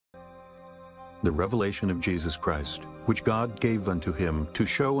the revelation of Jesus Christ, which God gave unto him to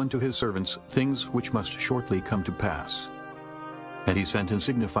show unto his servants things which must shortly come to pass. And he sent and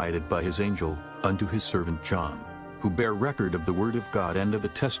signified it by his angel unto his servant John, who bare record of the word of God and of the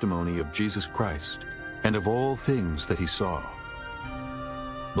testimony of Jesus Christ, and of all things that he saw.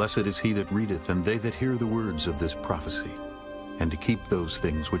 Blessed is he that readeth, and they that hear the words of this prophecy, and to keep those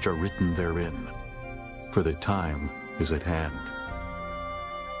things which are written therein, for the time is at hand.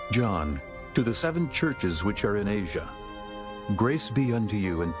 John, to the 7 churches which are in Asia, grace be unto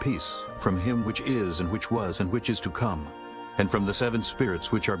you and peace from him which is, and which was, and which is to come, and from the 7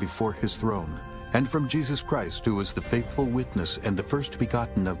 spirits which are before his throne, and from Jesus Christ, who is the faithful witness, and the first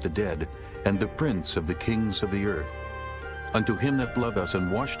begotten of the dead, and the prince of the kings of the earth, unto him that loved us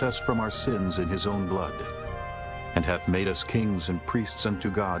and washed us from our sins in his own blood, and hath made us kings and priests unto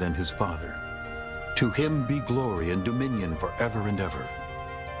God and his Father. To him be glory and dominion forever and ever.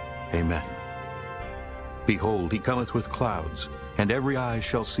 Amen. Behold, he cometh with clouds, and every eye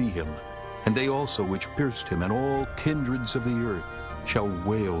shall see him, and they also which pierced him, and all kindreds of the earth shall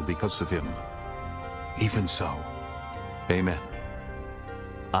wail because of him. Even so. Amen.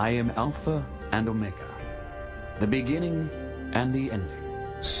 I am Alpha and Omega, the beginning and the ending,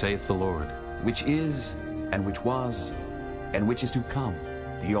 saith the Lord, which is, and which was, and which is to come,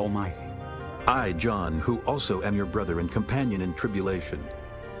 the Almighty. I, John, who also am your brother and companion in tribulation,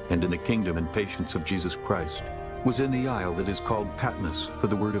 and in the kingdom and patience of Jesus Christ, was in the isle that is called Patmos for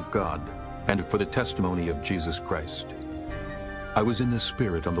the word of God, and for the testimony of Jesus Christ. I was in the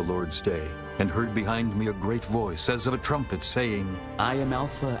Spirit on the Lord's day, and heard behind me a great voice, as of a trumpet, saying, I am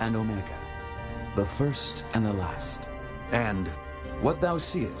Alpha and Omega, the first and the last. And what thou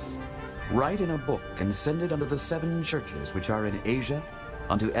seest, write in a book, and send it unto the 7 churches which are in Asia,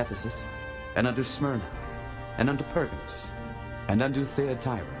 unto Ephesus, and unto Smyrna, and unto Pergamos, and unto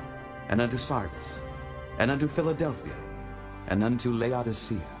Thyatira, and unto Sardis, and unto Philadelphia, and unto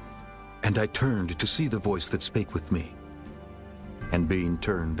Laodicea. And I turned to see the voice that spake with me. And being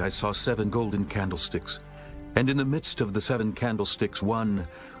turned, I saw 7 golden candlesticks, and in the midst of the 7 candlesticks one,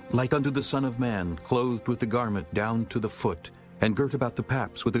 like unto the Son of Man, clothed with the garment down to the foot, and girt about the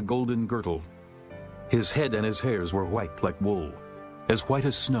paps with a golden girdle. His head and his hairs were white like wool, as white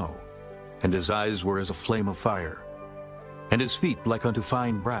as snow, and his eyes were as a flame of fire, and his feet like unto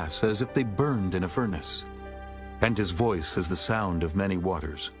fine brass, as if they burned in a furnace, and his voice as the sound of many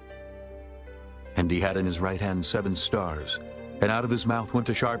waters. And he had in his right hand 7 stars, and out of his mouth went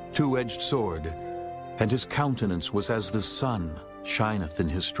a sharp 2-edged sword, and his countenance was as the sun shineth in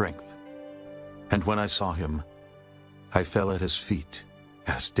his strength. And when I saw him, I fell at his feet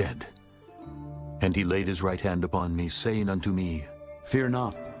as dead. And he laid his right hand upon me, saying unto me, Fear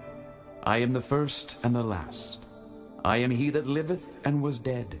not, I am the first and the last. I am he that liveth and was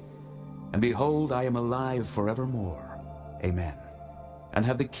dead, and behold, I am alive forevermore. Amen. And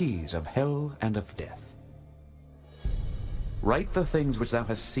have the keys of hell and of death. Write the things which thou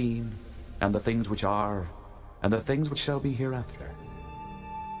hast seen, and the things which are, and the things which shall be hereafter.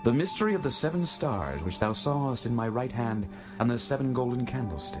 The mystery of the 7 stars which thou sawest in my right hand, and the 7 golden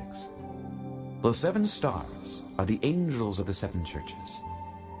candlesticks. The 7 stars are the angels of the 7 churches,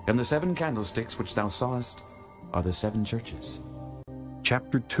 and the 7 candlesticks which thou sawest are the 7 churches.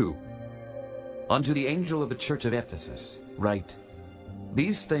 Chapter 2. Unto the angel of the church of Ephesus write,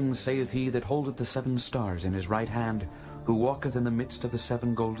 These things saith he that holdeth the 7 stars in his right hand, who walketh in the midst of the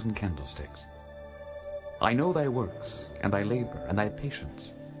 7 golden candlesticks. I know thy works, and thy labor, and thy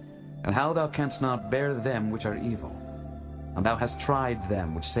patience, and how thou canst not bear them which are evil. And thou hast tried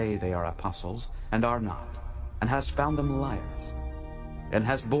them which say they are apostles, and are not, and hast found them liars, and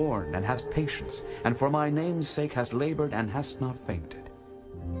hast borne, and hast patience, and for my name's sake hast labored, and hast not fainted.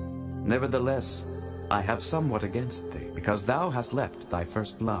 Nevertheless, I have somewhat against thee, because thou hast left thy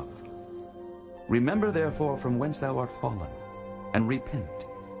first love. Remember therefore from whence thou art fallen, and repent,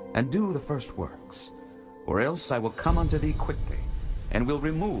 and do the first works, or else I will come unto thee quickly, and will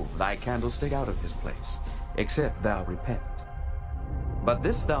remove thy candlestick out of his place, except thou repent. But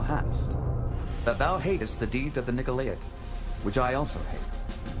this thou hast, that thou hatest the deeds of the Nicolaitans, which I also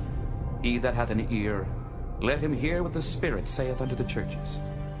hate. He that hath an ear, let him hear what the Spirit saith unto the churches.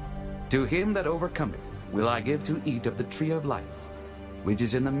 To him that overcometh will I give to eat of the tree of life, which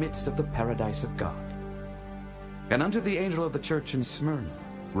is in the midst of the paradise of God. And unto the angel of the church in Smyrna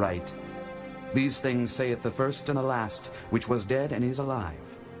write, These things saith the first and the last, which was dead and is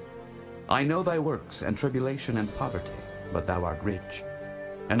alive. I know thy works, and tribulation, and poverty, but thou art rich.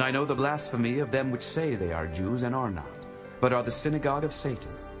 And I know the blasphemy of them which say they are Jews, and are not, but are the synagogue of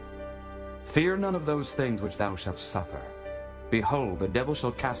Satan. Fear none of those things which thou shalt suffer. Behold, the devil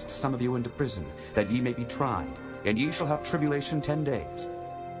shall cast some of you into prison, that ye may be tried, and ye shall have tribulation 10 days.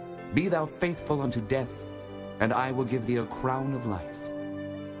 Be thou faithful unto death, and I will give thee a crown of life.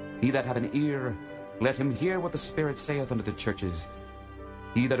 He that hath an ear, let him hear what the Spirit saith unto the churches.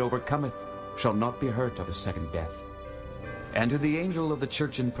 He that overcometh shall not be hurt of the second death. And to the angel of the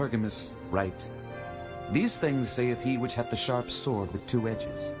church in Pergamos write, These things saith he which hath the sharp sword with 2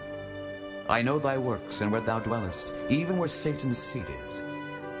 edges. I know thy works, and where thou dwellest, even where Satan's seat is.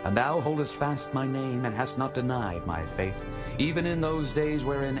 And thou holdest fast my name, and hast not denied my faith, even in those days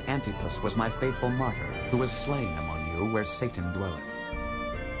wherein Antipas was my faithful martyr, who was slain among you, where Satan dwelleth.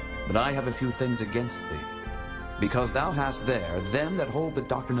 But I have a few things against thee, because thou hast there them that hold the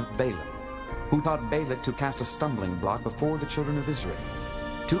doctrine of Balaam, who taught Balak to cast a stumbling block before the children of Israel,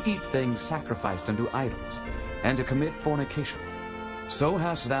 to eat things sacrificed unto idols, and to commit fornication. So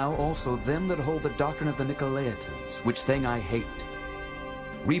hast thou also them that hold the doctrine of the Nicolaitans, which thing I hate.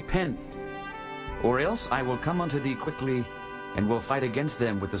 Repent, or else I will come unto thee quickly, and will fight against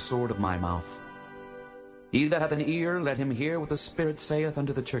them with the sword of my mouth. He that hath an ear, let him hear what the Spirit saith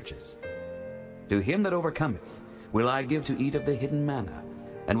unto the churches. To him that overcometh will I give to eat of the hidden manna,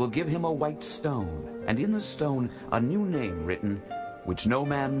 and will give him a white stone, and in the stone a new name written, which no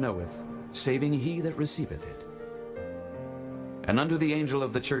man knoweth, saving he that receiveth it. And unto the angel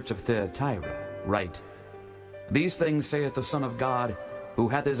of the church of Thyatira write, These things saith the Son of God, who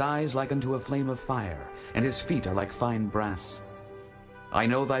hath his eyes like unto a flame of fire, and his feet are like fine brass. I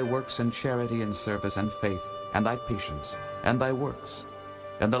know thy works, and charity, and service, and faith, and thy patience, and thy works,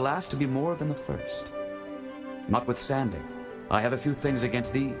 and the last to be more than the first. Notwithstanding, I have a few things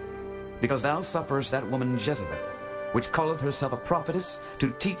against thee, because thou sufferest that woman Jezebel, which calleth herself a prophetess,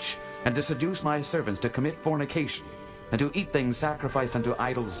 to teach and to seduce my servants to commit fornication, and to eat things sacrificed unto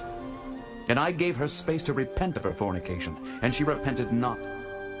idols. And I gave her space to repent of her fornication, and she repented not.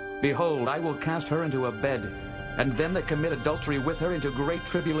 Behold, I will cast her into a bed, and them that commit adultery with her into great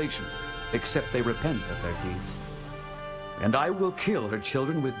tribulation, except they repent of their deeds. And I will kill her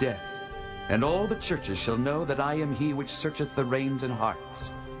children with death, and all the churches shall know that I am he which searcheth the reins and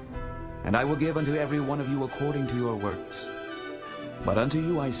hearts. And I will give unto every one of you according to your works. But unto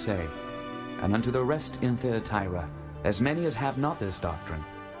you I say, and unto the rest in Thyatira, as many as have not this doctrine,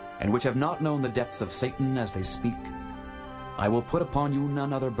 and which have not known the depths of Satan as they speak, I will put upon you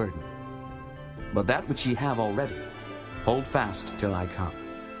none other burden. But that which ye have already, hold fast till I come.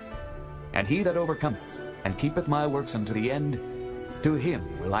 And he that overcometh, and keepeth my works unto the end, to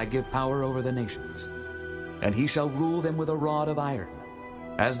him will I give power over the nations. And he shall rule them with a rod of iron.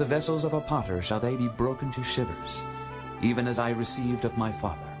 As the vessels of a potter shall they be broken to shivers, even as I received of my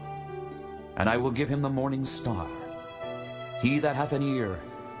Father. And I will give him the morning star. He that hath an ear,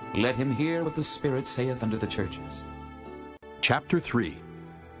 let him hear what the Spirit saith unto the churches. Chapter 3.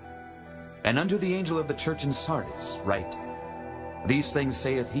 And unto the angel of the church in Sardis write, These things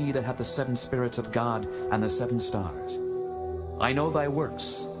saith he that hath the 7 spirits of God and the 7 stars. I know thy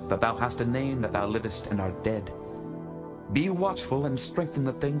works, that thou hast a name, that thou livest and art dead. Be watchful, and strengthen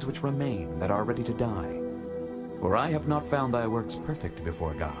the things which remain, that are ready to die. For I have not found thy works perfect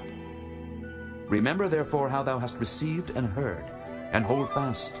before God. Remember therefore how thou hast received and heard, and hold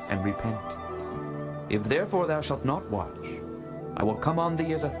fast and repent. If therefore thou shalt not watch, I will come on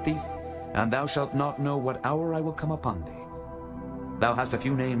thee as a thief, and thou shalt not know what hour I will come upon thee. Thou hast a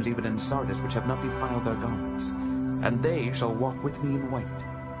few names even in Sardis which have not defiled their garments, and they shall walk with me in white,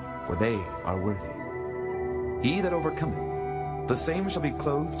 for they are worthy. He that overcometh, the same shall be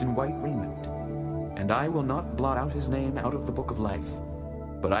clothed in white raiment. And I will not blot out his name out of the book of life,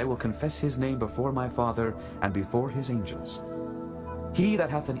 but I will confess his name before my Father and before his angels. He that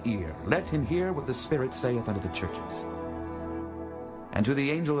hath an ear, let him hear what the Spirit saith unto the churches. And to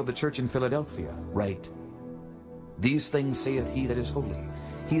the angel of the church in Philadelphia write, These things saith he that is holy,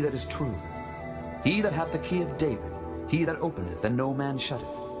 he that is true, he that hath the key of David, he that openeth, and no man shutteth,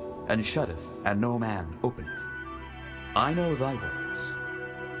 and shutteth, and no man openeth. I know thy works.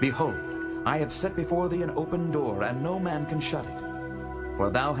 Behold, I have set before thee an open door, and no man can shut it. For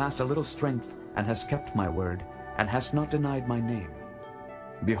thou hast a little strength, and hast kept my word, and hast not denied my name.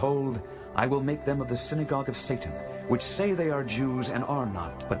 Behold, I will make them of the synagogue of Satan, which say they are Jews, and are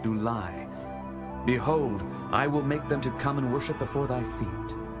not, but do lie. Behold, I will make them to come and worship before thy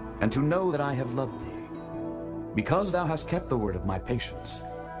feet, and to know that I have loved thee. Because thou hast kept the word of my patience,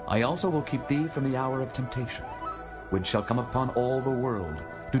 I also will keep thee from the hour of temptation, which shall come upon all the world,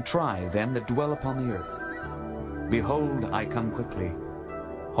 to try them that dwell upon the earth. Behold, I come quickly.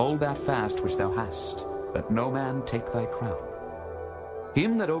 Hold that fast which thou hast, that no man take thy crown.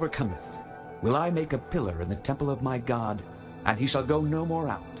 Him that overcometh will I make a pillar in the temple of my God, and he shall go no more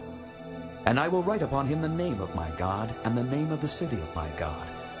out. And I will write upon him the name of my God, and the name of the city of my God,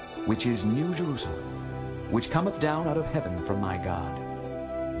 which is New Jerusalem, which cometh down out of heaven from my God.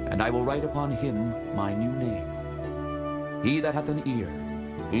 And I will write upon him my new name. He that hath an ear,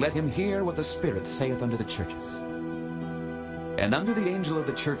 let him hear what the Spirit saith unto the churches. And unto the angel of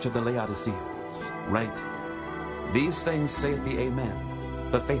the church of the Laodiceans write, These things saith the Amen,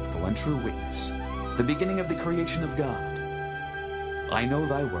 the faithful and true witness, the beginning of the creation of God. I know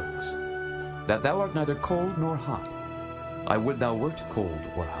thy works, that thou art neither cold nor hot. I would thou wert cold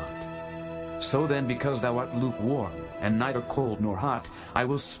or hot. So then, because thou art lukewarm, and neither cold nor hot, I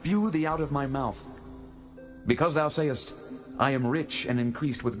will spew thee out of my mouth. Because thou sayest, I am rich and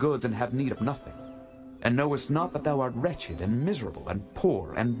increased with goods, and have need of nothing, and knowest not that thou art wretched and miserable, and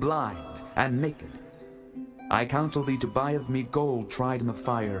poor, and blind, and naked. I counsel thee to buy of me gold tried in the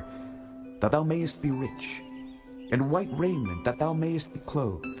fire, that thou mayest be rich, and white raiment, that thou mayest be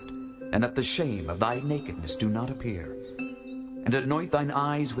clothed, and that the shame of thy nakedness do not appear. And anoint thine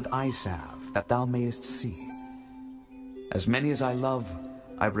eyes with eye salve, that thou mayest see. As many as I love,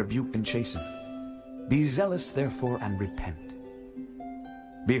 I rebuke and chasten. Be zealous therefore, and repent.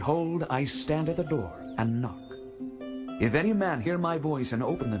 Behold, I stand at the door, and knock. If any man hear my voice, and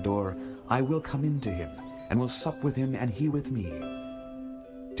open the door, I will come in to him, and will sup with him, and he with me.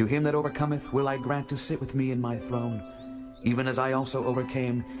 To him that overcometh will I grant to sit with me in my throne, even as I also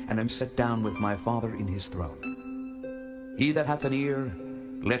overcame, and am set down with my Father in his throne. He that hath an ear,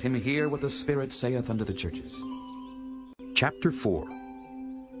 let him hear what the Spirit saith unto the churches. Chapter 4.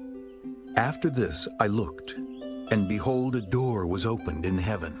 After this I looked, and behold, a door was opened in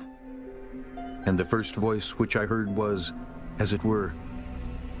heaven. And the first voice which I heard was, as it were,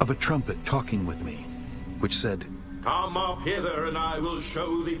 of a trumpet talking with me, which said, Come up hither, and I will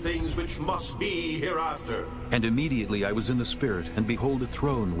show thee things which must be hereafter. And immediately I was in the Spirit, and behold, a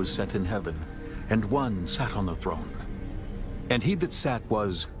throne was set in heaven, and one sat on the throne. And he that sat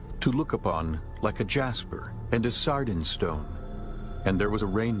was, to look upon, like a jasper, and a sardine stone. And there was a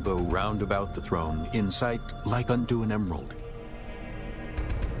rainbow round about the throne, in sight like unto an emerald.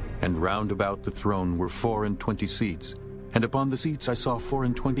 And round about the throne were 24 seats, and upon the seats I saw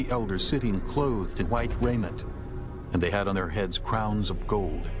 24 elders sitting, clothed in white raiment, and they had on their heads crowns of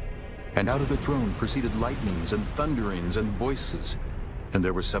gold. And out of the throne proceeded lightnings and thunderings and voices. And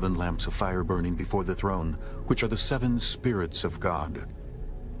there were 7 lamps of fire burning before the throne, which are the 7 spirits of God.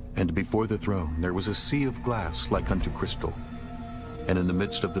 And before the throne there was a sea of glass like unto crystal. And in the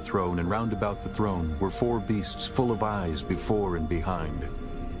midst of the throne and round about the throne were 4 beasts full of eyes before and behind.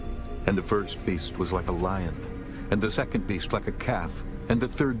 And the first beast was like a lion, and the second beast like a calf, and the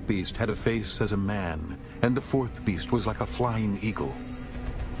third beast had a face as a man, and the fourth beast was like a flying eagle.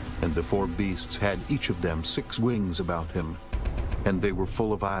 And the 4 beasts had each of them 6 wings about him, and they were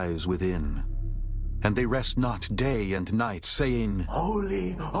full of eyes within. And they rest not day and night, saying,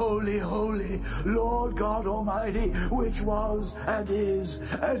 Holy, holy, holy, Lord God Almighty, which was, and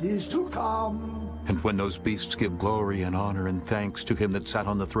is to come. And when those beasts give glory and honor and thanks to him that sat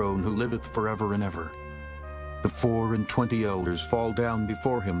on the throne, who liveth forever and ever, the 24 elders fall down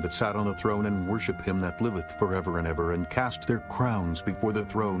before him that sat on the throne, and worship him that liveth forever and ever, and cast their crowns before the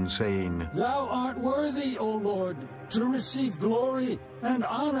throne, saying, Thou art worthy, O Lord, to receive glory and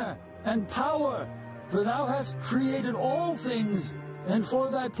honor and power, for thou hast created all things, and for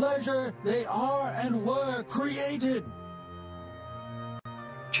thy pleasure they are and were created.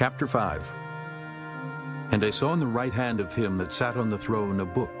 Chapter 5. And I saw in the right hand of him that sat on the throne a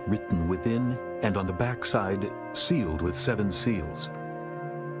book written within, and on the backside sealed with 7 seals.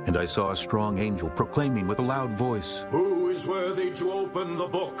 And I saw a strong angel proclaiming with a loud voice, Who is worthy to open the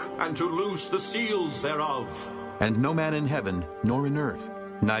book, and to loose the seals thereof? And no man in heaven, nor in earth,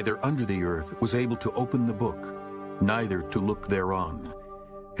 neither under the earth, was able to open the book, neither to look thereon.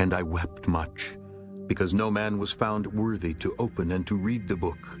 And I wept much, because no man was found worthy to open and to read the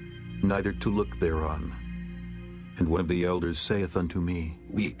book, neither to look thereon. And one of the elders saith unto me,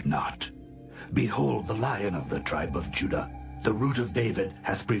 Weep not. Behold, the Lion of the tribe of Judah, the Root of David,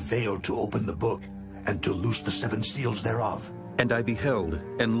 hath prevailed to open the book, and to loose the 7 seals thereof. And I beheld,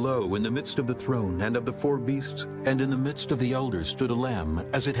 and lo, in the midst of the throne and of the 4 beasts, and in the midst of the elders stood a lamb,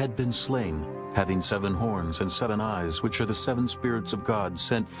 as it had been slain, having 7 horns and 7 eyes, which are the 7 spirits of God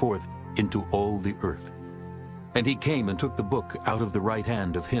sent forth into all the earth. And he came and took the book out of the right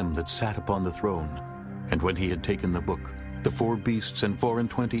hand of him that sat upon the throne. And when he had taken the book, the 4 beasts and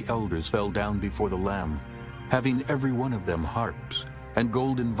 24 elders fell down before the Lamb, having every one of them harps, and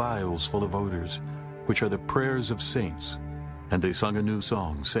golden vials full of odors, which are the prayers of saints. And they sung a new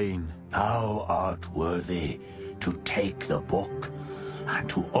song, saying, Thou art worthy, to take the book and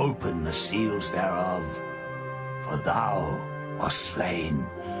to open the seals thereof. For thou wast slain,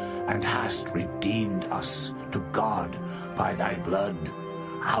 and hast redeemed us to God by thy blood,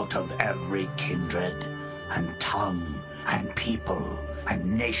 out of every kindred, and tongue, and people,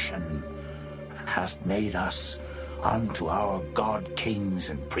 and nation, and hast made us unto our God kings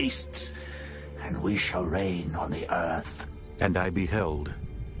and priests, and we shall reign on the earth. And I beheld,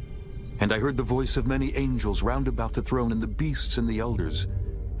 and I heard the voice of many angels round about the throne, and the beasts and the elders.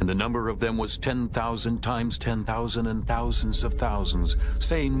 And the number of them was 10,000 times 10,000 and thousands of thousands,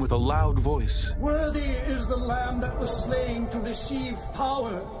 saying with a loud voice, Worthy is the Lamb that was slain to receive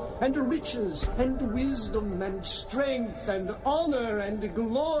power, and riches, and wisdom, and strength, and honor, and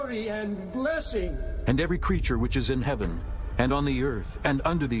glory, and blessing. And every creature which is in heaven, and on the earth, and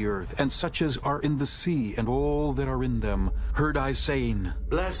under the earth, and such as are in the sea, and all that are in them, heard I saying,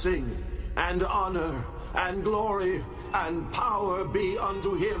 Blessing, and honor, and glory, and power be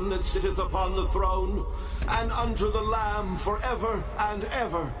unto him that sitteth upon the throne, and unto the Lamb forever and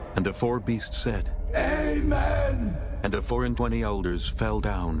ever. And the four beasts said, Amen. And the 24 elders fell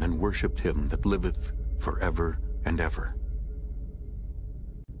down and worshipped him that liveth forever and ever.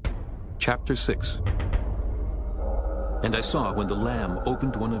 Chapter 6. And I saw when the Lamb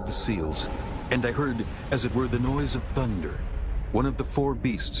opened one of the seals, and I heard, as it were, the noise of thunder, one of the four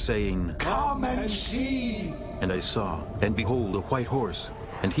beasts saying, Come and see. And I saw, and behold, a white horse,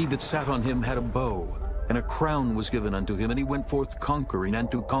 and he that sat on him had a bow, and a crown was given unto him, and he went forth conquering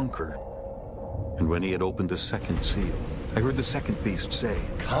and to conquer. And when he had opened the second seal, I heard the second beast say,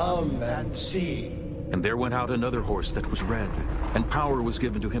 Come and see. And there went out another horse that was red, and power was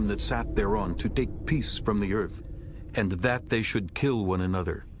given to him that sat thereon to take peace from the earth, and that they should kill one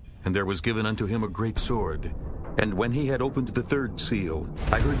another. And there was given unto him a great sword. And when he had opened the third seal,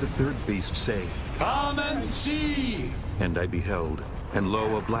 I heard the third beast say, Come and see. And I beheld, and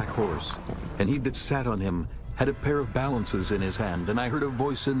lo, a black horse, and he that sat on him had a pair of balances in his hand, and I heard a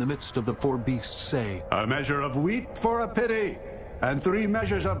voice in the midst of the four beasts say, A measure of wheat for a penny, and 3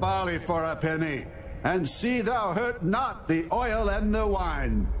 measures of barley for a penny, and see thou hurt not the oil and the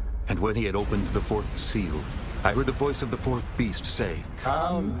wine. And when he had opened the fourth seal, I heard the voice of the fourth beast say,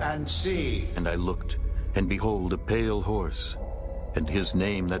 Come and see. And I looked, and behold, a pale horse, and his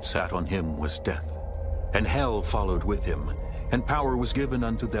name that sat on him was Death. And hell followed with him, and power was given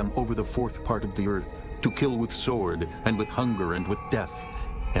unto them over the fourth part of the earth, to kill with sword, and with hunger, and with death,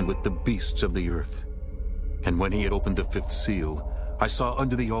 and with the beasts of the earth. And when he had opened the fifth seal, I saw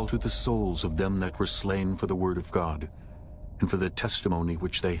under the altar the souls of them that were slain for the word of God, and for the testimony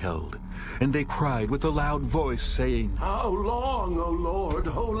which they held. And they cried with a loud voice, saying, How long, O Lord,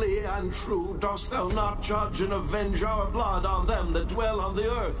 holy and true, dost thou not judge and avenge our blood on them that dwell on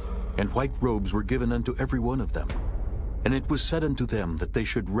the earth? And white robes were given unto every one of them. And it was said unto them that they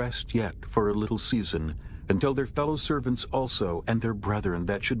should rest yet for a little season, until their fellow servants also and their brethren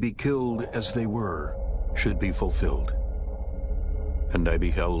that should be killed as they were should be fulfilled. And I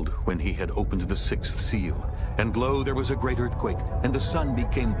beheld when he had opened the sixth seal, and lo, there was a great earthquake, and the sun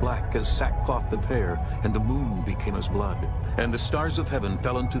became black as sackcloth of hair, and the moon became as blood, and the stars of heaven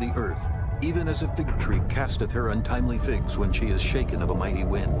fell unto the earth, even as a fig tree casteth her untimely figs when she is shaken of a mighty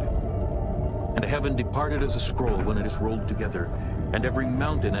wind. And heaven departed as a scroll when it is rolled together, and every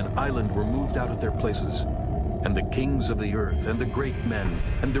mountain and island were moved out of their places. And the kings of the earth, and the great men,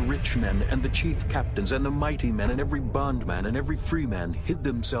 and the rich men, and the chief captains, and the mighty men, and every bondman, and every free man, hid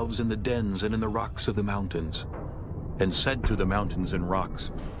themselves in the dens and in the rocks of the mountains, and said to the mountains and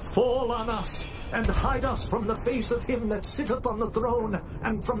rocks, Fall on us, and hide us from the face of him that sitteth on the throne,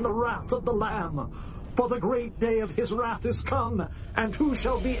 and from the wrath of the Lamb. For the great day of his wrath is come, and who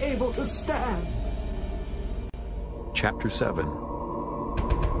shall be able to stand? Chapter 7.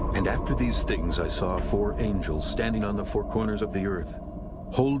 And after these things I saw 4 angels standing on the 4 corners of the earth,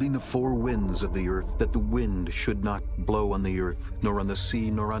 holding the 4 winds of the earth, that the wind should not blow on the earth, nor on the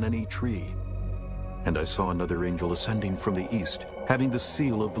sea, nor on any tree. And I saw another angel ascending from the east, having the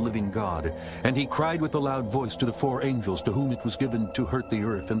seal of the living God. And he cried with a loud voice to the 4 angels to whom it was given to hurt the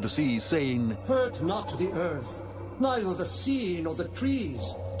earth and the sea, saying, Hurt not the earth, neither the sea nor the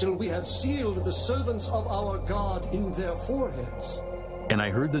trees, till we have sealed the servants of our God in their foreheads. And I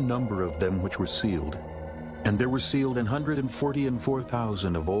heard the number of them which were sealed. And there were sealed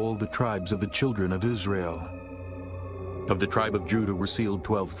 144,000 of all the tribes of the children of Israel. Of the tribe of Judah were sealed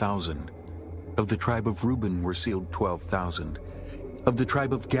 12,000. Of the tribe of Reuben were sealed 12,000. Of the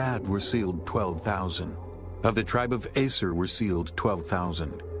tribe of Gad were sealed 12,000. Of the tribe of Aser were sealed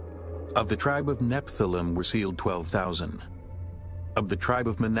 12,000. Of the tribe of Nephthalim were sealed 12,000. Of the tribe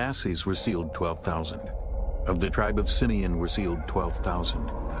of Manasseh were sealed 12,000. Of the tribe of Simeon were sealed 12,000.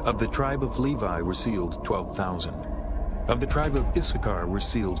 Of the tribe of Levi were sealed 12,000. Of the tribe of Issachar were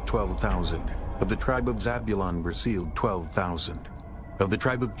sealed 12,000. Of the tribe of Zabulon were sealed 12,000. Of the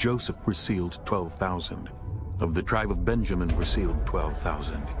tribe of Joseph were sealed 12,000. Of the tribe of Benjamin were sealed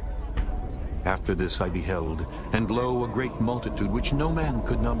 12,000. After this I beheld, and lo, a great multitude which no man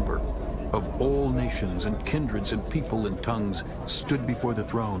could number, of all nations and kindreds and people and tongues, stood before the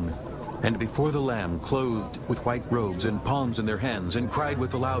throne, and before the Lamb, clothed with white robes and palms in their hands, and cried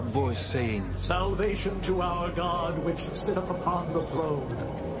with a loud voice, saying, Salvation to our God, which sitteth upon the throne,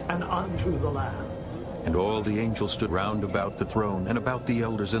 and unto the Lamb. And all the angels stood round about the throne, and about the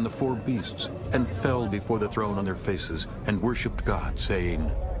elders and the four beasts, and fell before the throne on their faces, and worshipped God, saying,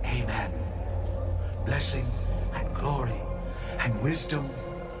 Amen. Blessing and glory and wisdom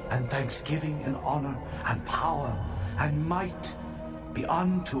and thanksgiving and honor and power and might be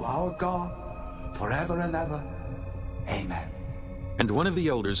unto our God forever and ever. Amen. And one of the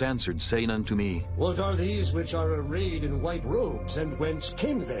elders answered, saying unto me, What are these which are arrayed in white robes, and whence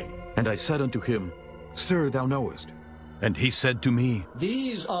came they? And I said unto him, Sir, thou knowest. And he said to me,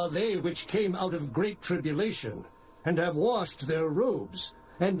 These are they which came out of great tribulation, and have washed their robes,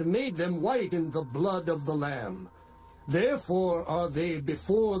 and made them white in the blood of the Lamb. Therefore are they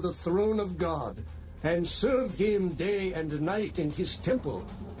before the throne of God, and serve him day and night in his temple.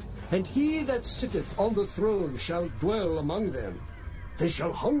 And he that sitteth on the throne shall dwell among them. They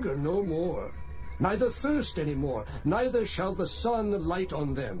shall hunger no more, neither thirst any more, neither shall the sun light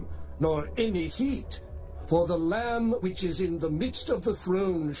on them, nor any heat. For the Lamb which is in the midst of the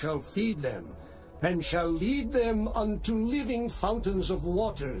throne shall feed them, and shall lead them unto living fountains of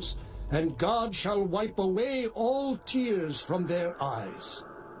waters, and God shall wipe away all tears from their eyes.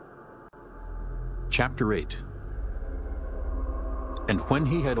 Chapter 8. And when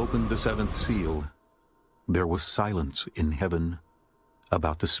he had opened the seventh seal, there was silence in heaven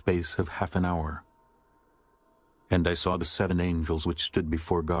about the space of half an hour. And I saw the seven angels which stood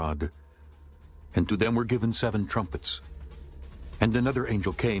before God, and to them were given seven trumpets. And another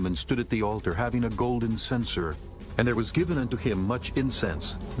angel came and stood at the altar, having a golden censer, and there was given unto him much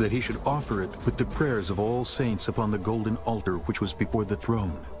incense, that he should offer it with the prayers of all saints upon the golden altar which was before the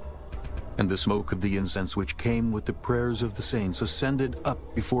throne. And the smoke of the incense which came with the prayers of the saints ascended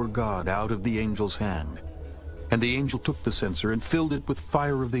up before God out of the angel's hand. And the angel took the censer, and filled it with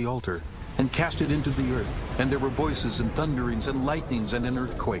fire of the altar, and cast it into the earth. And there were voices, and thunderings, and lightnings, and an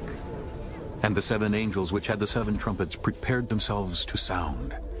earthquake. And the seven angels which had the seven trumpets prepared themselves to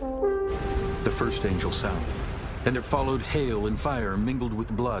sound. The first angel sounded, and there followed hail and fire mingled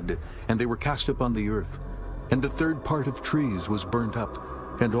with blood, and they were cast upon the earth. And the third part of trees was burnt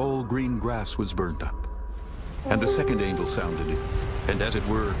up, and all green grass was burnt up. And the second angel sounded, and as it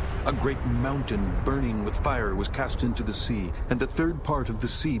were, a great mountain burning with fire was cast into the sea, and the third part of the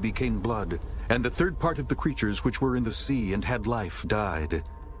sea became blood, and the third part of the creatures which were in the sea and had life died,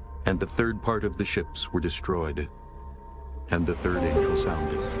 and the third part of the ships were destroyed. And the third angel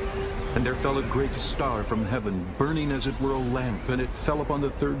sounded, and there fell a great star from heaven, burning as it were a lamp, and it fell upon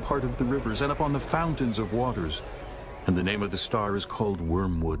the third part of the rivers, and upon the fountains of waters. And the name of the star is called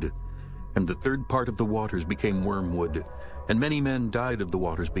Wormwood. And the third part of the waters became wormwood, and many men died of the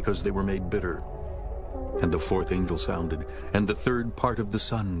waters because they were made bitter. And the fourth angel sounded, and the third part of the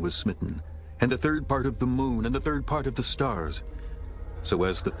sun was smitten, and the third part of the moon, and the third part of the stars, so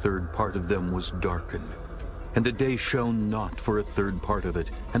as the third part of them was darkened. And the day shone not for a third part of it,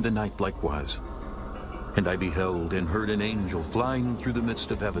 and the night likewise. And I beheld and heard an angel flying through the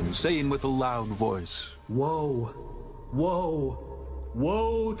midst of heaven, saying with a loud voice, Woe, woe,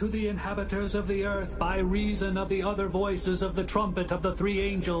 woe to the inhabitants of the earth by reason of the other voices of the trumpet of the three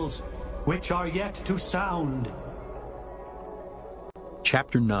angels, which are yet to sound.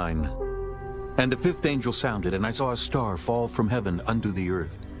 Chapter 9. And the fifth angel sounded, and I saw a star fall from heaven unto the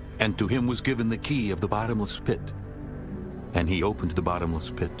earth, and to him was given the key of the bottomless pit. And he opened the bottomless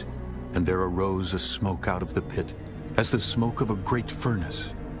pit, and there arose a smoke out of the pit, as the smoke of a great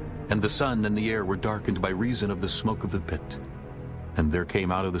furnace. And the sun and the air were darkened by reason of the smoke of the pit. And there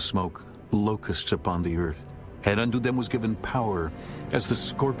came out of the smoke locusts upon the earth, and unto them was given power, as the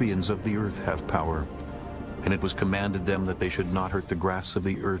scorpions of the earth have power. And it was commanded them that they should not hurt the grass of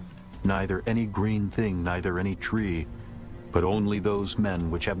the earth, neither any green thing, neither any tree, but only those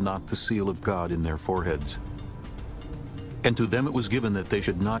men which have not the seal of God in their foreheads. And to them it was given that they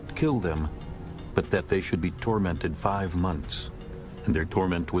should not kill them, but that they should be tormented 5 months. And their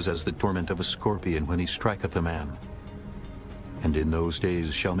torment was as the torment of a scorpion when he striketh a man. And in those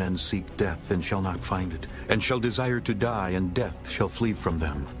days shall men seek death, and shall not find it, and shall desire to die, and death shall flee from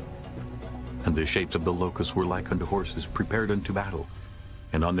them. And the shapes of the locusts were like unto horses prepared unto battle.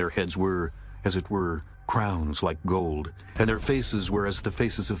 And on their heads were, as it were, crowns like gold. And their faces were as the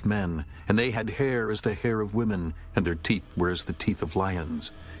faces of men. And they had hair as the hair of women. And their teeth were as the teeth of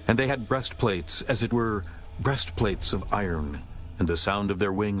lions. And they had breastplates, as it were, breastplates of iron. And the sound of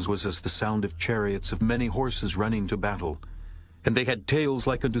their wings was as the sound of chariots of many horses running to battle. And they had tails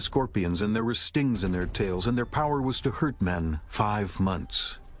like unto scorpions, and there were stings in their tails, and their power was to hurt men 5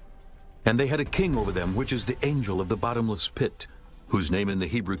 months. And they had a king over them, which is the angel of the bottomless pit, whose name in the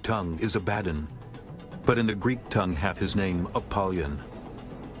Hebrew tongue is Abaddon, but in the Greek tongue hath his name Apollyon.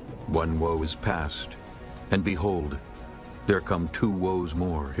 One woe is past, and behold, there come 2 woes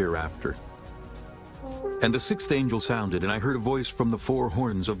more hereafter. And the 6th angel sounded, and I heard a voice from the 4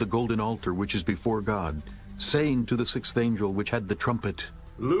 horns of the golden altar which is before God, saying to the 6th angel which had the trumpet,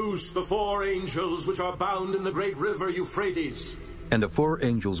 Loose the 4 angels which are bound in the great river Euphrates. And the 4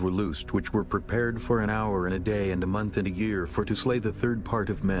 angels were loosed, which were prepared for an hour and a day and a month and a year, for to slay the 3rd part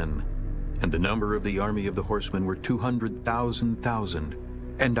of men. And the number of the army of the horsemen were 200,000,000.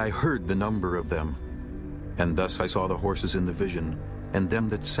 And I heard the number of them. And thus I saw the horses in the vision, and them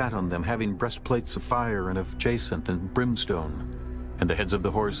that sat on them, having breastplates of fire and of jacinth and brimstone. And the heads of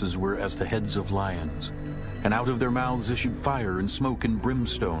the horses were as the heads of lions. And out of their mouths issued fire and smoke and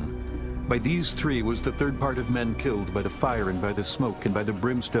brimstone. By these 3 was the 3rd part of men killed, by the fire and by the smoke and by the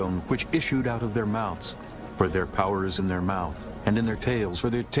brimstone, which issued out of their mouths. For their power is in their mouth, and in their tails, for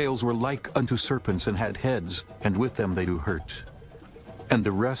their tails were like unto serpents, and had heads, and with them they do hurt. And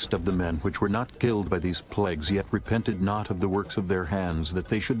the rest of the men which were not killed by these plagues, yet repented not of the works of their hands, that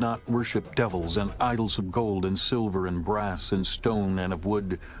they should not worship devils and idols of gold and silver and brass and stone and of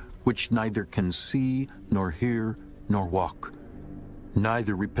wood, which neither can see, nor hear, nor walk.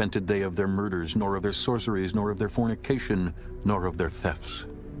 Neither repented they of their murders, nor of their sorceries, nor of their fornication, nor of their thefts.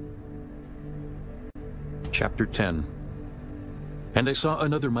 Chapter 10. And I saw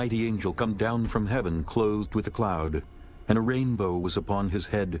another mighty angel come down from heaven, clothed with a cloud, and a rainbow was upon his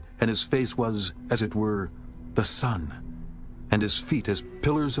head, and his face was, as it were, the sun, and his feet as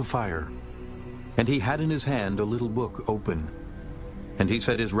pillars of fire. And he had in his hand a little book open. And he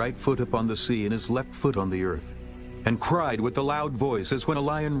set his right foot upon the sea, and his left foot on the earth, and cried with a loud voice, as when a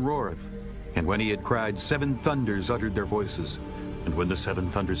lion roareth. And when he had cried, 7 thunders uttered their voices. And when the 7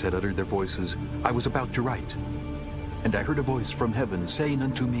 thunders had uttered their voices, I was about to write. And I heard a voice from heaven, saying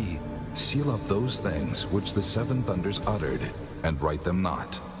unto me, Seal up those things which the 7 thunders uttered, and write them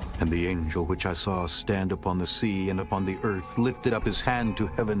not. And the angel which I saw stand upon the sea and upon the earth lifted up his hand to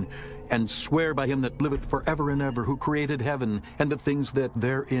heaven, and sware by him that liveth forever and ever, who created heaven, and the things that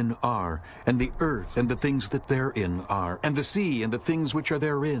therein are, and the earth, and the things that therein are, and the sea, and the things which are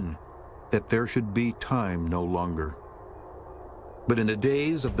therein, that there should be time no longer. But in the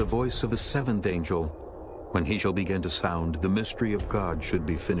days of the voice of the 7th angel, when he shall begin to sound, the mystery of God should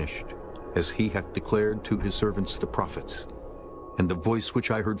be finished, as he hath declared to his servants the prophets. And the voice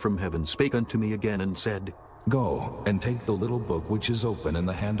which I heard from heaven spake unto me again, and said, Go, and take the little book which is open in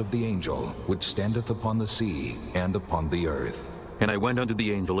the hand of the angel, which standeth upon the sea and upon the earth. And I went unto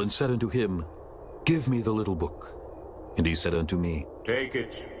the angel, and said unto him, Give me the little book. And he said unto me, Take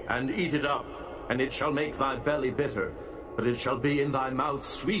it, and eat it up, and it shall make thy belly bitter, but it shall be in thy mouth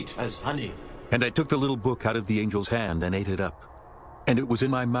sweet as honey. And I took the little book out of the angel's hand, and ate it up. And it was in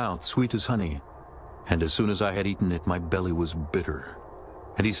my mouth sweet as honey. And as soon as I had eaten it, my belly was bitter.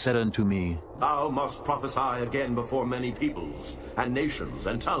 And he said unto me, Thou must prophesy again before many peoples, and nations,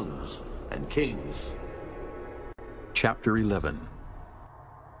 and tongues, and kings. Chapter 11.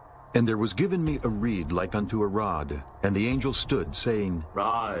 And there was given me a reed like unto a rod, and the angel stood, saying,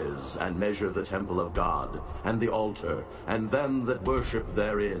 Rise, and measure the temple of God, and the altar, and them that worship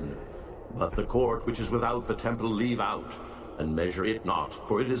therein. But the court which is without the temple leave out, and measure it not,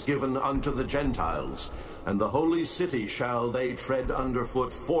 for it is given unto the Gentiles, and the holy city shall they tread under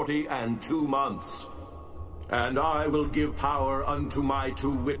foot 42 months. And I will give power unto my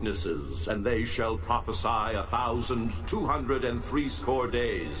 2 witnesses, and they shall prophesy 1,260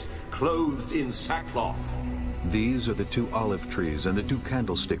 days, clothed in sackcloth. These are the 2 olive trees, and the 2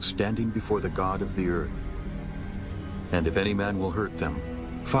 candlesticks standing before the God of the earth. And if any man will hurt them,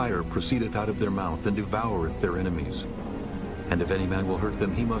 fire proceedeth out of their mouth, and devoureth their enemies. And if any man will hurt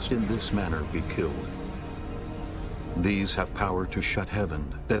them, he must in this manner be killed. These have power to shut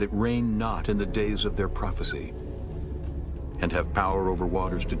heaven, that it rain not in the days of their prophecy, and have power over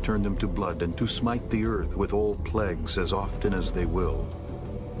waters to turn them to blood, and to smite the earth with all plagues as often as they will.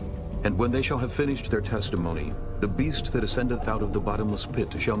 And when they shall have finished their testimony, the beast that ascendeth out of the bottomless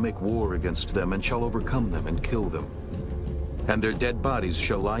pit shall make war against them, and shall overcome them, and kill them. And their dead bodies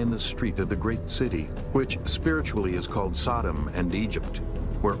shall lie in the street of the great city, which spiritually is called Sodom and Egypt,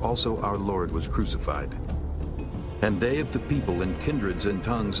 where also our Lord was crucified. And they of the people and kindreds and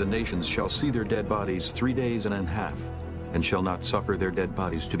tongues and nations shall see their dead bodies 3 days and a half, and shall not suffer their dead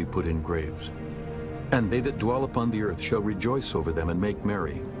bodies to be put in graves. And they that dwell upon the earth shall rejoice over them and make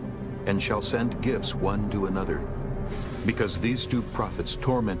merry, and shall send gifts one to another, because these 2 prophets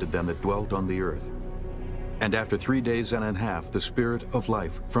tormented them that dwelt on the earth. And after 3 days and a half the Spirit of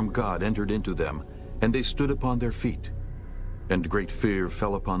life from God entered into them, and they stood upon their feet. And great fear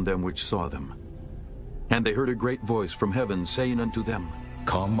fell upon them which saw them. And they heard a great voice from heaven saying unto them,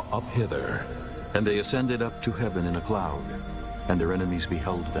 Come up hither. And they ascended up to heaven in a cloud, and their enemies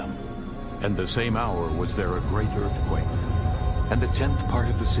beheld them. And the same hour was there a great earthquake, and the 10th part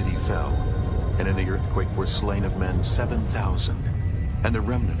of the city fell, and in the earthquake were slain of men 7,000, and the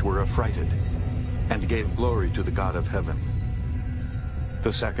remnant were affrighted, and gave glory to the God of heaven.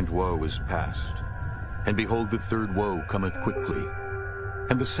 The second woe is past, and behold, the third woe cometh quickly.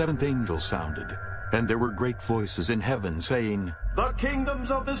 And the 7th angel sounded, and there were great voices in heaven, saying, The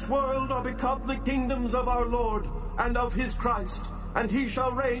kingdoms of this world are become the kingdoms of our Lord and of his Christ, and he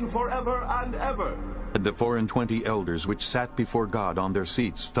shall reign forever and ever. And the 24 elders which sat before God on their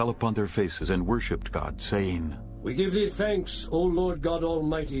seats fell upon their faces and worshipped God, saying, We give thee thanks, O Lord God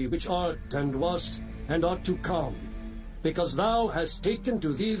Almighty, which art and wast and art to come, because thou hast taken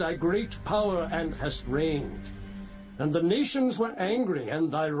to thee thy great power and hast reigned. And the nations were angry, and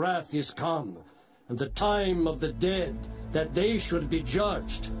thy wrath is come, and the time of the dead, that they should be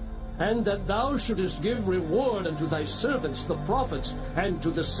judged, and that thou shouldest give reward unto thy servants the prophets, and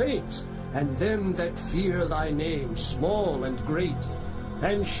to the saints, and them that fear thy name, small and great,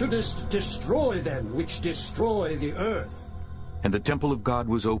 and shouldest destroy them which destroy the earth. And the temple of God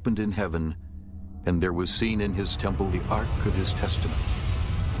was opened in heaven, and there was seen in his temple the ark of his testament.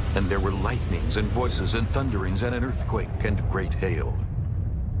 And there were lightnings and voices and thunderings and an earthquake and great hail.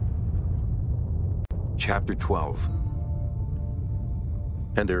 Chapter 12.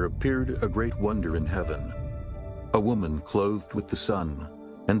 And there appeared a great wonder in heaven, a woman clothed with the sun,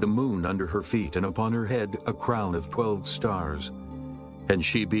 and the moon under her feet, and upon her head a crown of 12 stars. And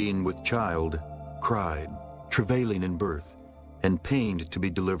she, being with child, cried, travailing in birth, and pained to be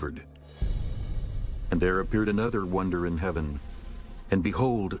delivered. And there appeared another wonder in heaven, and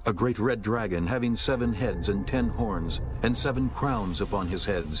behold, a great red dragon, having 7 heads and 10 horns, and 7 crowns upon his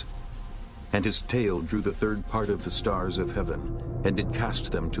heads. And his tail drew the 3rd part of the stars of heaven, and did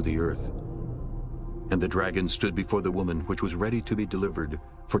cast them to the earth. And the dragon stood before the woman which was ready to be delivered,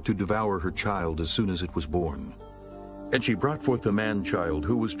 for to devour her child as soon as it was born. And she brought forth a man-child,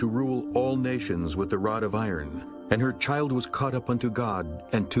 who was to rule all nations with a rod of iron. And her child was caught up unto God,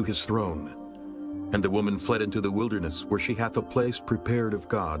 and to his throne. And the woman fled into the wilderness, where she hath a place prepared of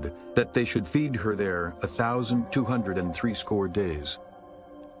God, that they should feed her there 1,260 days.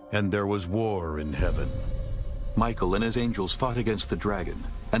 And there was war in heaven. Michael and his angels fought against the dragon,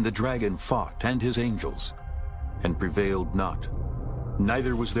 and the dragon fought and his angels, and prevailed not,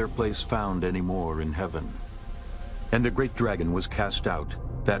 neither was their place found any more in heaven. And the great dragon was cast out,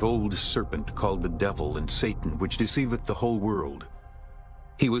 that old serpent called the devil and Satan, which deceiveth the whole world.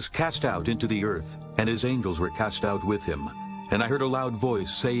 He was cast out into the earth, and his angels were cast out with him. And I heard a loud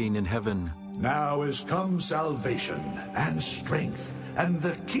voice saying in heaven, Now is come salvation and strength, and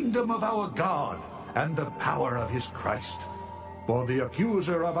the kingdom of our God, and the power of his Christ. For the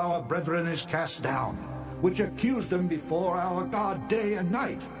accuser of our brethren is cast down, which accused them before our God day and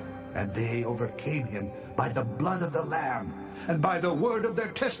night. And they overcame him by the blood of the Lamb, and by the word of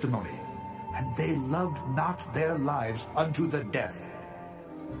their testimony. And they loved not their lives unto the death.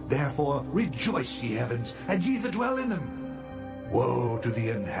 Therefore rejoice, ye heavens, and ye that dwell in them. Woe to the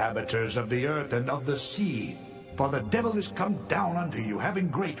inhabitants of the earth and of the sea, for the devil is come down unto you, having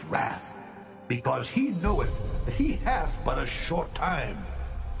great wrath, because he knoweth that he hath but a short time.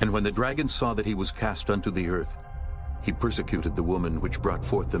 And when the dragon saw that he was cast unto the earth, he persecuted the woman which brought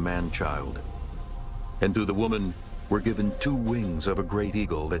forth the man-child. And to the woman were given 2 wings of a great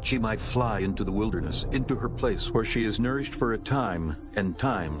eagle, that she might fly into the wilderness, into her place, where she is nourished for a time, and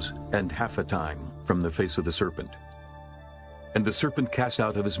times, and half a time, from the face of the serpent. And the serpent cast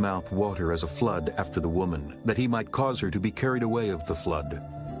out of his mouth water as a flood after the woman, that he might cause her to be carried away of the flood.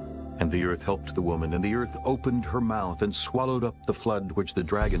 And the earth helped the woman, and the earth opened her mouth, and swallowed up the flood which the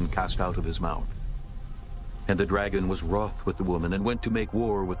dragon cast out of his mouth. And the dragon was wroth with the woman, and went to make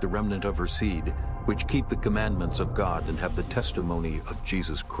war with the remnant of her seed, which keep the commandments of God, and have the testimony of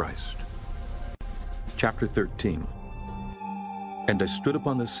Jesus Christ. Chapter 13. And I stood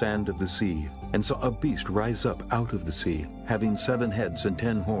upon the sand of the sea, and saw a beast rise up out of the sea, having 7 heads and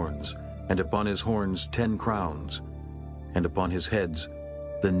 10 horns, and upon his horns 10 crowns, and upon his heads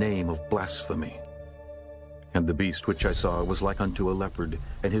the name of blasphemy. And the beast which I saw was like unto a leopard,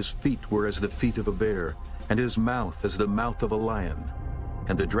 and his feet were as the feet of a bear, and his mouth as the mouth of a lion.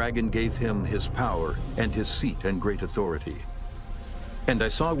 And the dragon gave him his power, and his seat, and great authority. And I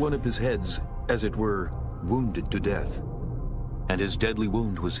saw one of his heads, as it were, wounded to death. And his deadly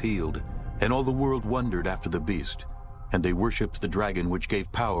wound was healed, and all the world wondered after the beast. And they worshipped the dragon which gave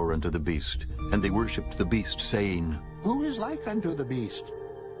power unto the beast. And they worshipped the beast, saying, Who is like unto the beast?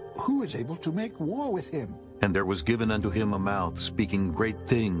 Who is able to make war with him? And there was given unto him a mouth, speaking great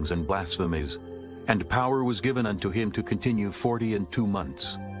things and blasphemies. And power was given unto him to continue 42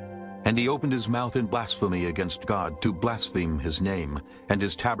 months. And he opened his mouth in blasphemy against God, to blaspheme his name, and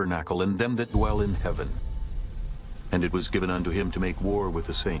his tabernacle, and them that dwell in heaven. And it was given unto him to make war with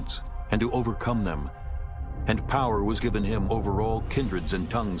the saints, and to overcome them. And power was given him over all kindreds and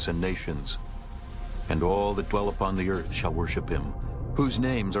tongues and nations. And all that dwell upon the earth shall worship him, whose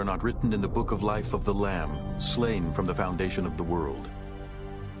names are not written in the book of life of the Lamb, slain from the foundation of the world.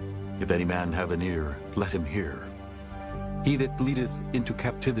 If any man have an ear, let him hear. He that leadeth into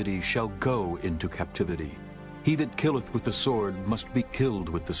captivity shall go into captivity. He that killeth with the sword must be killed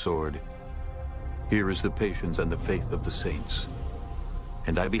with the sword. Here is the patience and the faith of the saints.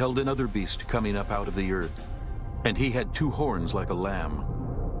 And I beheld another beast coming up out of the earth, and he had 2 horns like a lamb,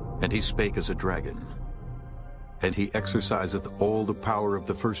 and he spake as a dragon. And he exerciseth all the power of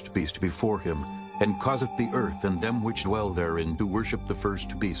the first beast before him, and causeth the earth and them which dwell therein to worship the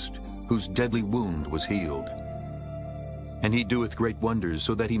first beast, whose deadly wound was healed. And he doeth great wonders,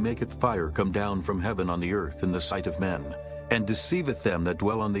 so that he maketh fire come down from heaven on the earth in the sight of men, and deceiveth them that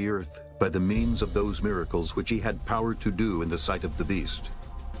dwell on the earth by the means of those miracles which he had power to do in the sight of the beast,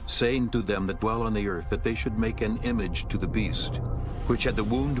 saying to them that dwell on the earth that they should make an image to the beast, which had the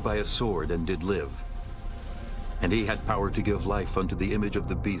wound by a sword and did live. And he had power to give life unto the image of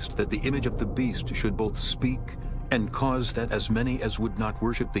the beast, that the image of the beast should both speak, and cause that as many as would not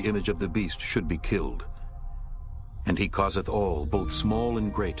worship the image of the beast should be killed. And he causeth all, both small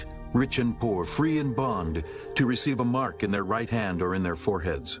and great, rich and poor, free and bond, to receive a mark in their right hand or in their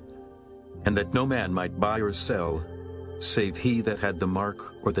foreheads, and that no man might buy or sell, save he that had the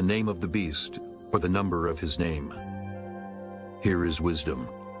mark or the name of the beast, or the number of his name. Here is wisdom.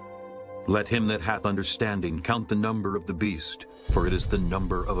 Let him that hath understanding count the number of the beast, for it is the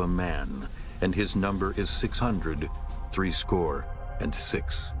number of a man, and his number is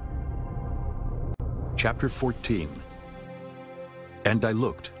 666. Chapter 14. And I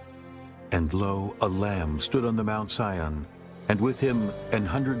looked, and lo, a Lamb stood on the Mount Sion, and with him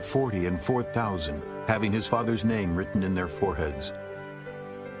 144,000, having his Father's name written in their foreheads.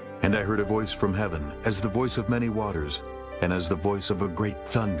 And I heard a voice from heaven, as the voice of many waters, and as the voice of a great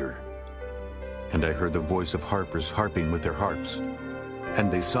thunder. And I heard the voice of harpers harping with their harps.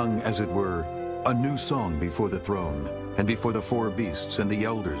 And they sung, as it were, a new song before the throne, and before the 4 beasts and the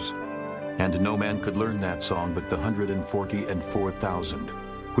elders. And no man could learn that song but the 144,000,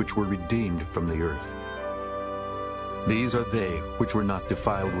 which were redeemed from the earth. These are they which were not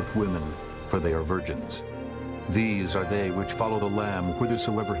defiled with women, for they are virgins. These are they which follow the Lamb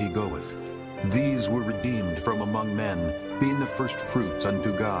whithersoever he goeth. These were redeemed from among men, being the firstfruits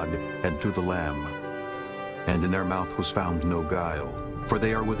unto God and to the Lamb. And in their mouth was found no guile, for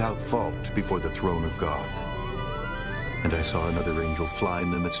they are without fault before the throne of God. And I saw another angel fly in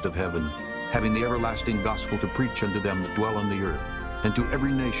the midst of heaven, having the everlasting gospel to preach unto them that dwell on the earth, and to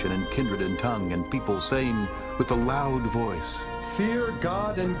every nation and kindred and tongue and people, saying with a loud voice, Fear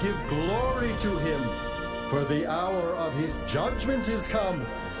God and give glory to him, for the hour of his judgment is come.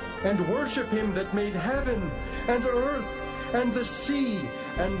 And worship him that made heaven, and earth, and the sea,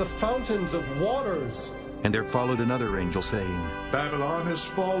 and the fountains of waters. And there followed another angel, saying, Babylon is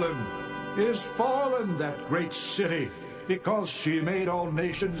fallen, that great city, because she made all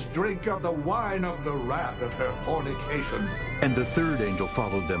nations drink of the wine of the wrath of her fornication. And the third angel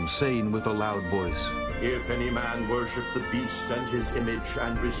followed them, saying with a loud voice, If any man worship the beast and his image,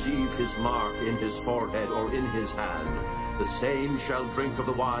 and receive his mark in his forehead or in his hand, the same shall drink of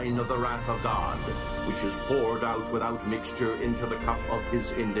the wine of the wrath of God, which is poured out without mixture into the cup of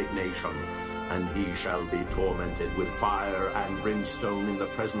his indignation. And he shall be tormented with fire and brimstone in the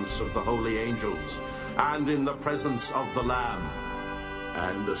presence of the holy angels, and in the presence of the Lamb.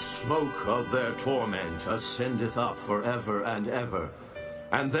 And the smoke of their torment ascendeth up forever and ever.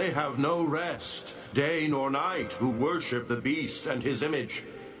 And they have no rest, day nor night, who worship the beast and his image,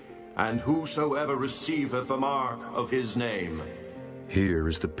 and whosoever receiveth the mark of his name. Here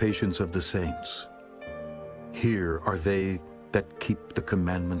is the patience of the saints. Here are they that keep the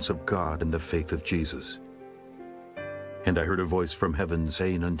commandments of God and the faith of Jesus. And I heard a voice from heaven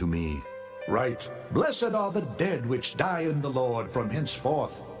saying unto me, Write, Blessed are the dead which die in the Lord from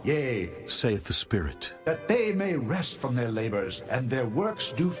henceforth, yea, saith the Spirit, that they may rest from their labors, and their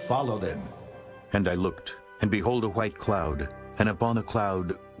works do follow them. And I looked, and behold a white cloud, and upon the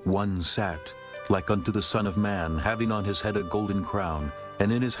cloud one sat, like unto the Son of Man, having on his head a golden crown, and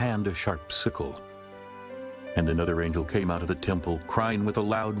in his hand a sharp sickle. And another angel came out of the temple, crying with a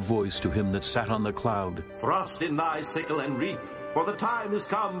loud voice to him that sat on the cloud, Thrust in thy sickle and reap, for the time is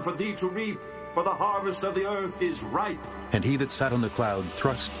come for thee to reap, for the harvest of the earth is ripe. And he that sat on the cloud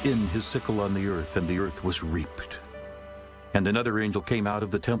thrust in his sickle on the earth, and the earth was reaped. And another angel came out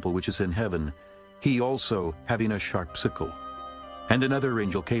of the temple which is in heaven, he also having a sharp sickle. And another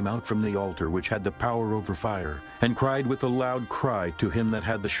angel came out from the altar which had the power over fire, and cried with a loud cry to him that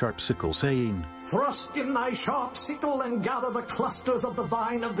had the sharp sickle, saying, Thrust in thy sharp sickle, and gather the clusters of the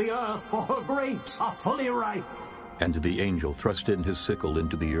vine of the earth, for her grapes are fully ripe. And the angel thrust in his sickle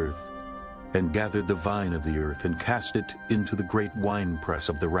into the earth, and gathered the vine of the earth, and cast it into the great winepress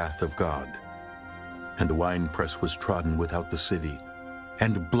of the wrath of God. And the winepress was trodden without the city,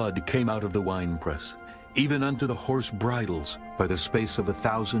 and blood came out of the winepress, even unto the horse bridles, by the space of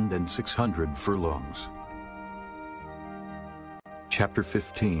 1,600 furlongs. Chapter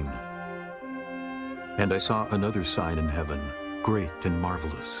 15. And I saw another sign in heaven, great and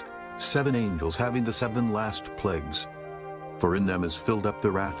marvelous, 7 angels having the 7 last plagues, for in them is filled up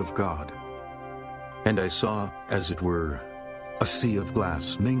the wrath of God. And I saw, as it were, a sea of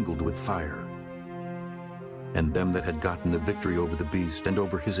glass mingled with fire. And them that had gotten the victory over the beast, and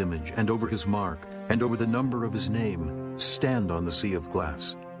over his image, and over his mark, and over the number of his name, stand on the sea of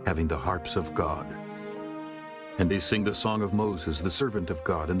glass, having the harps of God. And they sing the song of Moses, the servant of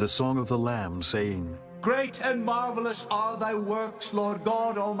God, and the song of the Lamb, saying, Great and marvelous are thy works, Lord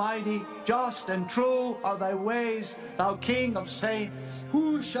God Almighty. Just and true are thy ways, thou King of saints.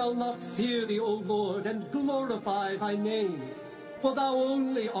 Who shall not fear thee, O Lord, and glorify thy name? For thou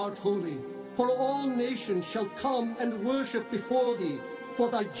only art holy. For all nations shall come and worship before thee, for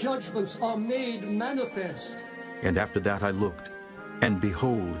thy judgments are made manifest. And after that I looked, and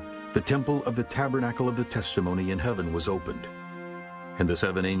behold, the temple of the tabernacle of the testimony in heaven was opened. And the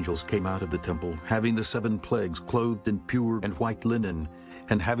 7 angels came out of the temple, having the 7 plagues, clothed in pure and white linen,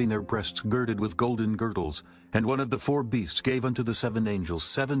 and having their breasts girded with golden girdles. And one of the 4 beasts gave unto the 7 angels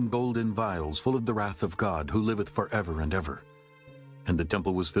 7 golden vials, full of the wrath of God, who liveth for ever and ever. And the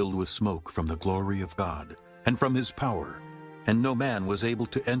temple was filled with smoke from the glory of God, and from his power. And no man was able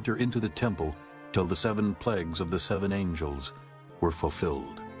to enter into the temple till the 7 plagues of the 7 angels were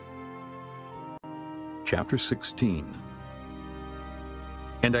fulfilled. Chapter 16.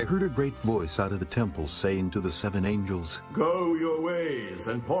 And I heard a great voice out of the temple, saying to the 7 angels, Go your ways,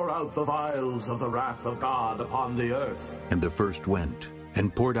 and pour out the vials of the wrath of God upon the earth. And the first went,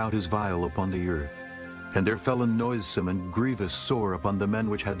 and poured out his vial upon the earth. And there fell a noisome and grievous sore upon the men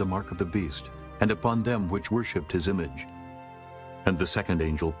which had the mark of the beast, and upon them which worshipped his image. And the second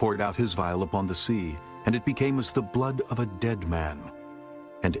angel poured out his vial upon the sea, and it became as the blood of a dead man.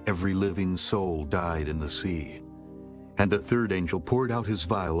 And every living soul died in the sea. And the third angel poured out his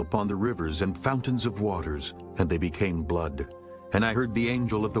vial upon the rivers and fountains of waters, and they became blood. And I heard the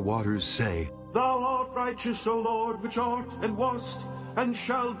angel of the waters say, Thou art righteous, O Lord, which art and wast, and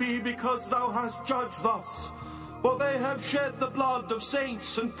shall be, because thou hast judged thus. For they have shed the blood of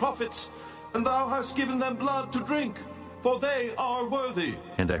saints and prophets, and thou hast given them blood to drink, for they are worthy.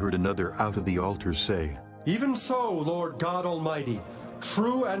 And I heard another out of the altar say, Even so, Lord God Almighty,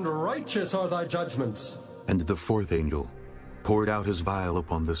 true and righteous are thy judgments. And the fourth angel poured out his vial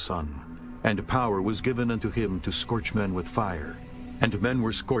upon the sun, and power was given unto him to scorch men with fire. And men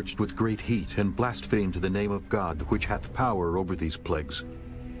were scorched with great heat, and blasphemed the name of God, which hath power over these plagues.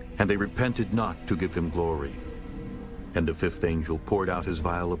 And they repented not to give him glory. And the fifth angel poured out his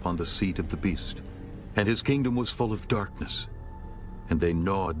vial upon the seat of the beast, and his kingdom was full of darkness. And they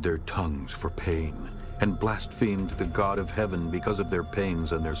gnawed their tongues for pain, and blasphemed the God of heaven because of their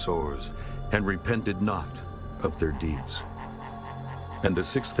pains and their sores, and repented not of their deeds. And the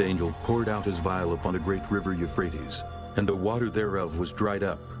sixth angel poured out his vial upon the great river Euphrates, and the water thereof was dried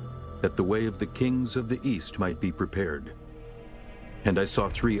up, that the way of the kings of the east might be prepared. And I saw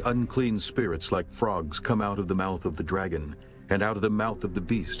 3 unclean spirits like frogs come out of the mouth of the dragon, and out of the mouth of the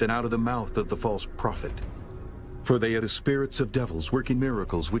beast, and out of the mouth of the false prophet. For they are the spirits of devils, working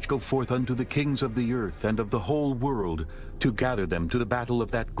miracles, which go forth unto the kings of the earth and of the whole world, to gather them to the battle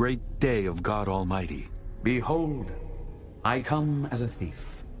of that great day of God Almighty. Behold, I come as a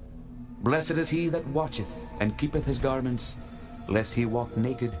thief. Blessed is he that watcheth, and keepeth his garments, lest he walk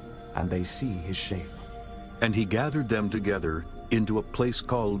naked, and they see his shame. And he gathered them together into a place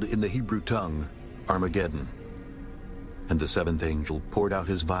called in the Hebrew tongue Armageddon. And the seventh angel poured out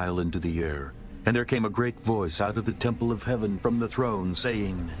his vial into the air, and there came a great voice out of the temple of heaven from the throne,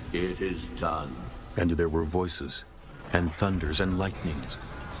 saying, It is done. And there were voices, and thunders, and lightnings.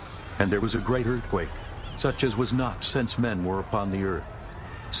 And there was a great earthquake, such as was not since men were upon the earth,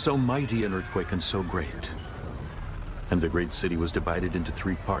 so mighty an earthquake and so great. And the great city was divided into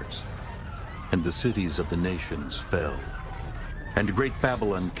 3 parts, and the cities of the nations fell. And great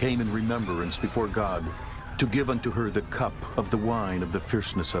Babylon came in remembrance before God, to give unto her the cup of the wine of the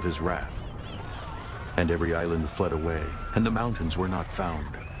fierceness of his wrath. And every island fled away, and the mountains were not found.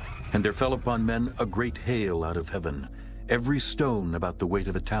 And there fell upon men a great hail out of heaven, every stone about the weight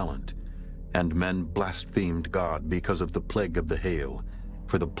of a talent. And men blasphemed God because of the plague of the hail,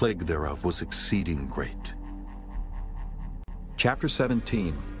 for the plague thereof was exceeding great. Chapter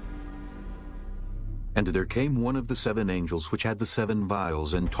 17. And there came one of the 7 angels which had the 7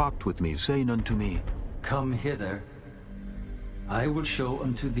 vials, and talked with me, saying unto me, Come hither. I will show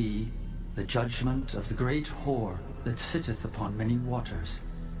unto thee the judgment of the great whore that sitteth upon many waters,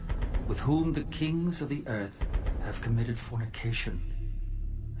 with whom the kings of the earth have committed fornication,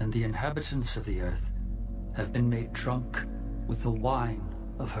 and the inhabitants of the earth have been made drunk with the wine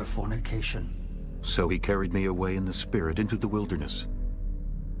of her fornication. So he carried me away in the spirit into the wilderness.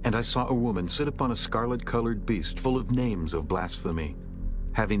 And I saw a woman sit upon a scarlet-colored beast, full of names of blasphemy,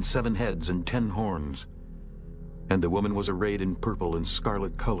 having 7 heads and 10 horns. And the woman was arrayed in purple and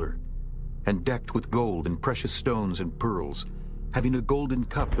scarlet color, and decked with gold and precious stones and pearls, having a golden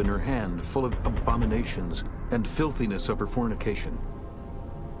cup in her hand full of abominations and filthiness of her fornication.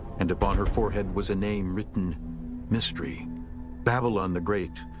 And upon her forehead was a name written, Mystery, Babylon the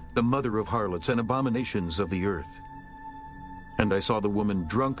Great, the mother of harlots and abominations of the earth. And I saw the woman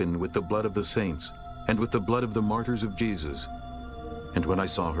drunken with the blood of the saints, and with the blood of the martyrs of Jesus. And when I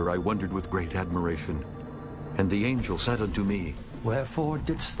saw her, I wondered with great admiration. And the angel said unto me, Wherefore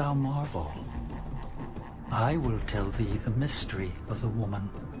didst thou marvel? I will tell thee the mystery of the woman,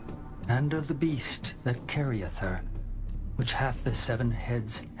 and of the beast that carrieth her, which hath the 7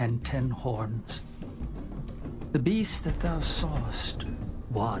 heads and 10 horns. The beast that thou sawest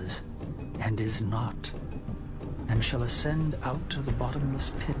was, and is not, and shall ascend out of the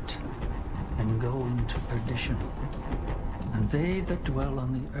bottomless pit, and go into perdition. And they that dwell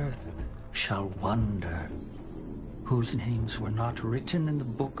on the earth shall wonder, whose names were not written in the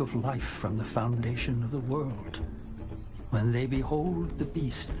book of life from the foundation of the world, when they behold the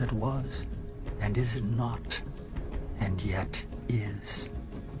beast that was, and is not, and yet is.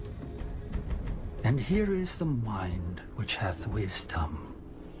 And here is the mind which hath wisdom.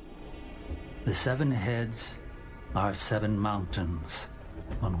 The 7 heads are 7 mountains,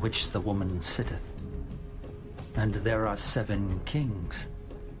 on which the woman sitteth. And there are 7 kings.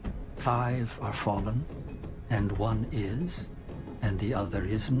 5 are fallen, and 1 is, and the other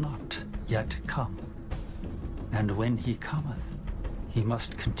is not yet come. And when he cometh, he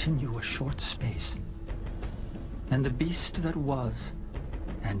must continue a short space. And the beast that was,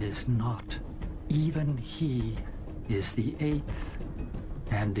 and is not, even he is the 8th,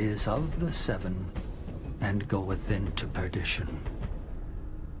 and is of the 7, and goeth into perdition.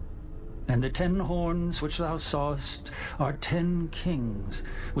 And the 10 horns which thou sawest are 10 kings,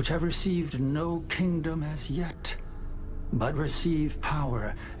 which have received no kingdom as yet, but receive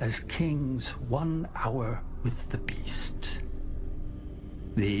power as kings 1 hour with the beast.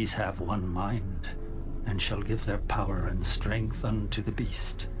 These have 1 mind, and shall give their power and strength unto the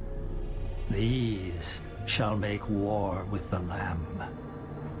beast. These shall make war with the Lamb,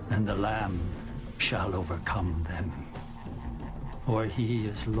 and the Lamb shall overcome them. For he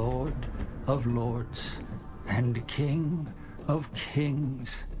is Lord of lords, and King of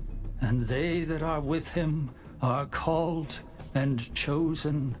kings, and they that are with him are called, and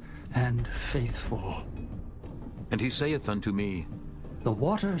chosen, and faithful. And he saith unto me, The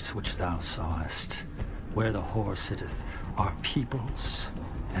waters which thou sawest, where the whore sitteth, are peoples,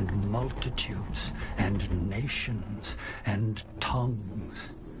 and multitudes, and nations, and tongues.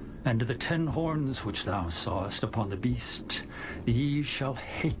 And the 10 horns which thou sawest upon the beast, these shall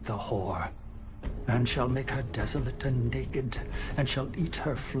hate the whore, and shall make her desolate and naked, and shall eat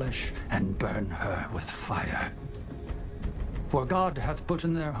her flesh, and burn her with fire. For God hath put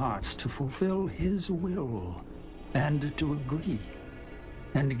in their hearts to fulfill his will, and to agree,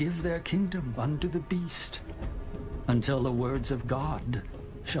 and give their kingdom unto the beast, until the words of God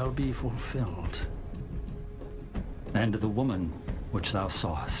shall be fulfilled. And the woman which thou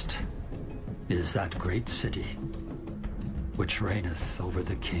sawest is that great city which reigneth over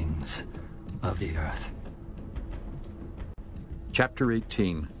the kings of the earth. Chapter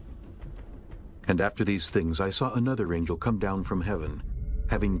 18. And after these things I saw another angel come down from heaven,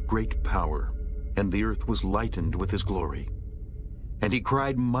 having great power, and the earth was lightened with his glory. And he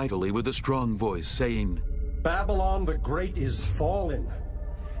cried mightily with a strong voice, saying, Babylon the Great is fallen,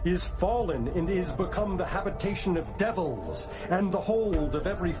 and is become the habitation of devils, and the hold of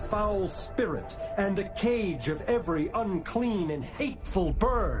every foul spirit, and a cage of every unclean and hateful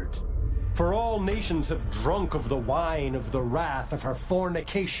bird. For all nations have drunk of the wine of the wrath of her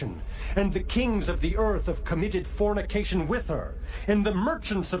fornication, and the kings of the earth have committed fornication with her, and the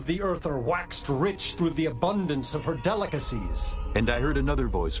merchants of the earth are waxed rich through the abundance of her delicacies. And I heard another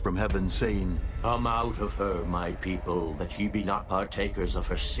voice from heaven saying, Come out of her, my people, that ye be not partakers of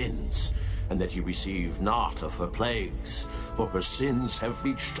her sins, and that ye receive not of her plagues. For her sins have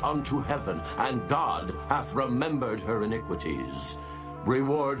reached unto heaven, and God hath remembered her iniquities.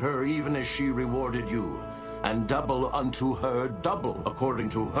 Reward her even as she rewarded you, and double unto her double according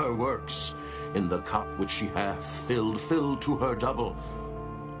to her works. In the cup which she hath filled, fill to her double.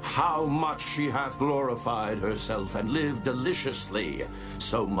 How much she hath glorified herself and lived deliciously,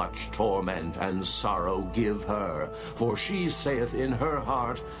 so much torment and sorrow give her. For she saith in her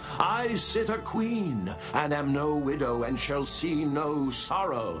heart, I sit a queen, and am no widow, and shall see no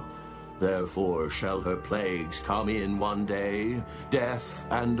sorrow. Therefore shall her plagues come in one day, death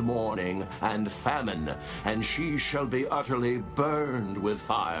and mourning and famine, and she shall be utterly burned with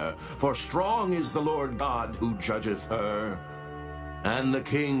fire. For strong is the Lord God who judgeth her. And the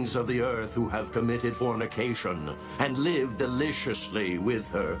kings of the earth who have committed fornication, and lived deliciously with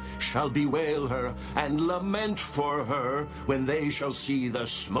her, shall bewail her, and lament for her, when they shall see the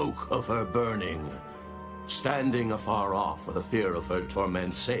smoke of her burning, standing afar off for the fear of her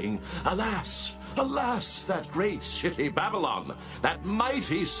torment, saying, Alas, alas, that great city Babylon, that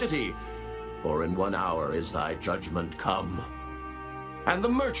mighty city! For in 1 hour is thy judgment come. And the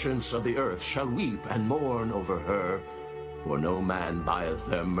merchants of the earth shall weep and mourn over her, for no man buyeth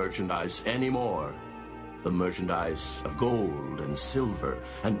their merchandise any more, the merchandise of gold and silver,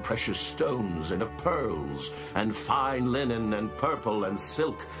 and precious stones, and of pearls, and fine linen, and purple, and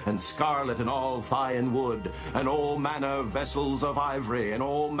silk, and scarlet, and all fine wood, and all manner vessels of ivory, and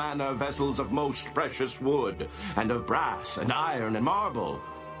all manner vessels of most precious wood, and of brass, and iron, and marble,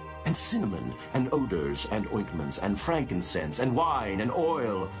 and cinnamon, and odors, and ointments, and frankincense, and wine, and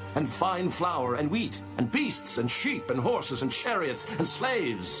oil, and fine flour, and wheat, and beasts, and sheep, and horses, and chariots, and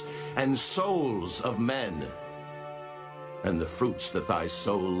slaves, and souls of men. And the fruits that thy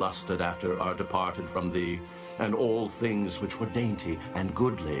soul lusted after are departed from thee, and all things which were dainty and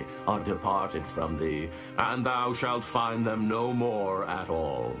goodly are departed from thee, and thou shalt find them no more at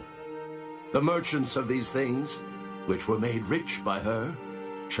all. The merchants of these things, which were made rich by her,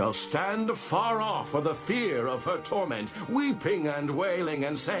 shall stand afar off for the fear of her torment, weeping and wailing,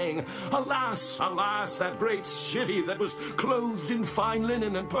 and saying, Alas, alas, that great city that was clothed in fine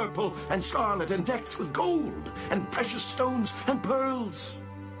linen, and purple, and scarlet, and decked with gold, and precious stones, and pearls.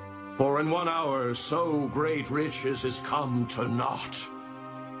 For in 1 hour so great riches is come to naught.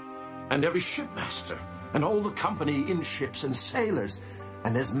 And every shipmaster, and all the company in ships, and sailors,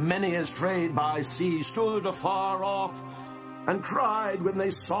 and as many as trade by sea, stood afar off, and cried when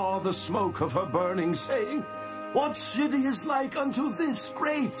they saw the smoke of her burning, saying, What city is like unto this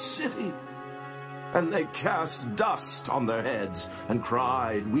great city? And they cast dust on their heads, and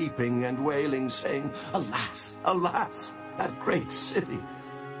cried, weeping and wailing, saying, Alas, alas, that great city,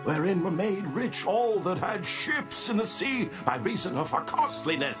 wherein were made rich all that had ships in the sea, by reason of her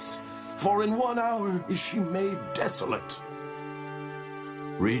costliness. For in 1 hour is she made desolate.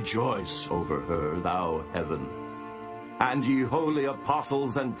 Rejoice over her, thou heaven, and ye holy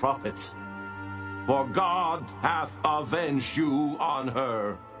apostles and prophets, for God hath avenged you on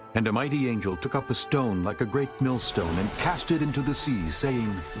her. And a mighty angel took up a stone like a great millstone, and cast it into the sea,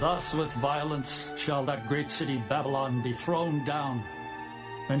 saying, Thus with violence shall that great city Babylon be thrown down,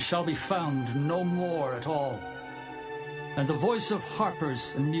 and shall be found no more at all. And the voice of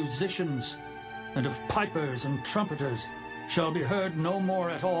harpers and musicians, and of pipers and trumpeters, shall be heard no more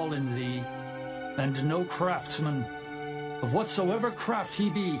at all in thee, and no craftsman, of whatsoever craft he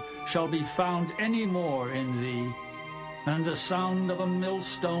be, shall be found any more in thee. And the sound of a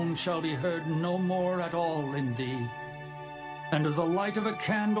millstone shall be heard no more at all in thee. And the light of a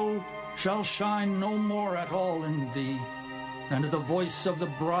candle shall shine no more at all in thee. And the voice of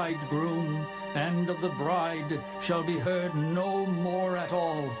the bridegroom and of the bride shall be heard no more at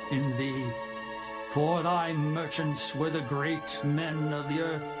all in thee. For thy merchants were the great men of the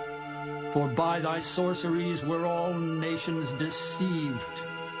earth. For by thy sorceries were all nations deceived.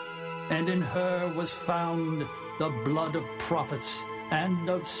 And in her was found the blood of prophets, and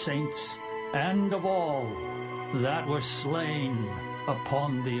of saints, and of all that were slain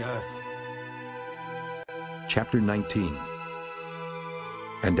upon the earth. Chapter 19.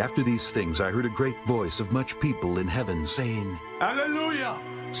 And after these things I heard a great voice of much people in heaven, saying, Alleluia!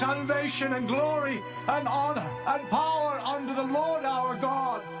 Salvation and glory and honor and power unto the Lord our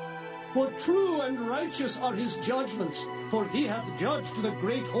God. For true and righteous are his judgments, for he hath judged the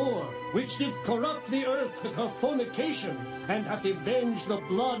great whore, which did corrupt the earth with her fornication, and hath avenged the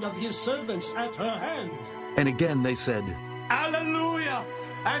blood of his servants at her hand. And again they said, Alleluia!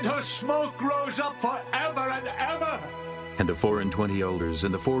 And her smoke rose up forever and ever. And the 24 elders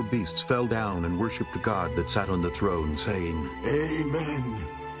and the 4 beasts fell down and worshipped God that sat on the throne, saying, Amen.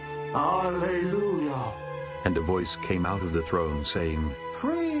 Alleluia. And a voice came out of the throne, saying,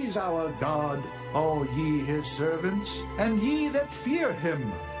 Praise our God, all ye his servants, and ye that fear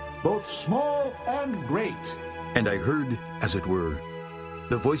him, both small and great. And I heard, as it were,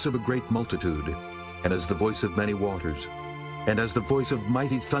 the voice of a great multitude, and as the voice of many waters, and as the voice of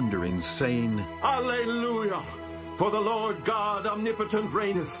mighty thunderings, saying, Alleluia! For the Lord God omnipotent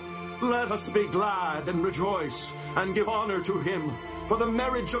reigneth. Let us be glad and rejoice, and give honor to him. For the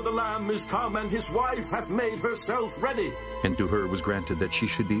marriage of the Lamb is come, and his wife hath made herself ready. And to her was granted that she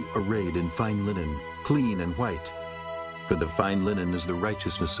should be arrayed in fine linen, clean and white. For the fine linen is the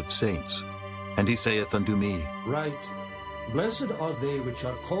righteousness of saints. And he saith unto me, Right. Blessed are they which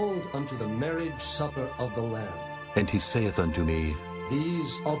are called unto the marriage supper of the Lamb. And he saith unto me,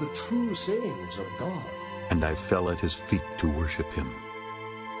 These are the true sayings of God. And I fell at his feet to worship him.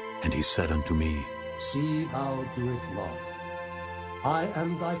 And he said unto me, See thou do it not. I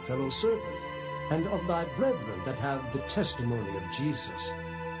am thy fellow servant, and of thy brethren that have the testimony of Jesus.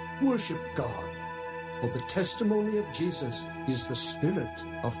 Worship God, for the testimony of Jesus is the spirit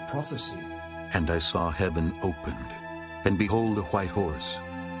of prophecy. And I saw heaven opened, and behold a white horse.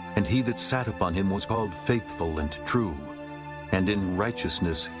 And he that sat upon him was called Faithful and True, and in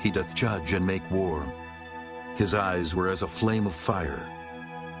righteousness he doth judge and make war. His eyes were as a flame of fire,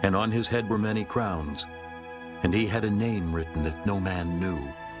 and on his head were many crowns. And he had a name written that no man knew,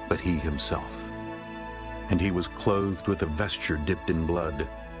 but he himself. And he was clothed with a vesture dipped in blood,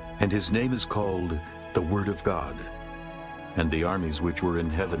 and his name is called the Word of God. And the armies which were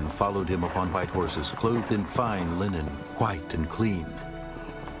in heaven followed him upon white horses, clothed in fine linen, white and clean.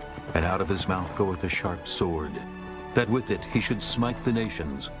 And out of his mouth goeth a sharp sword, that with it he should smite the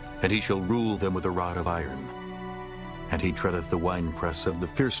nations, and he shall rule them with a rod of iron. And he treadeth the winepress of the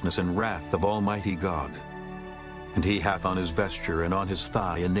fierceness and wrath of Almighty God. And he hath on his vesture and on his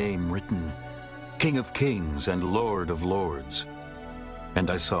thigh a name written, King of Kings and Lord of Lords. And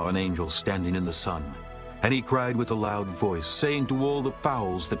I saw an angel standing in the sun, and he cried with a loud voice, saying to all the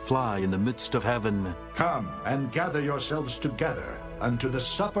fowls that fly in the midst of heaven, Come and gather yourselves together unto the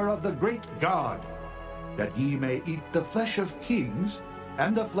supper of the great God, that ye may eat the flesh of kings,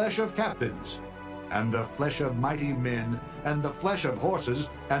 and the flesh of captains, and the flesh of mighty men, and the flesh of horses,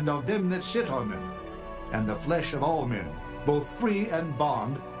 and of them that sit on them, and the flesh of all men, both free and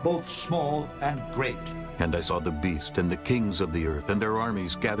bond, both small and great. And I saw the beast and the kings of the earth and their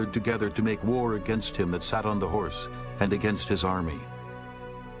armies gathered together to make war against him that sat on the horse, and against his army.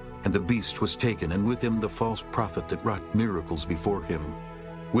 And the beast was taken, and with him the false prophet that wrought miracles before him,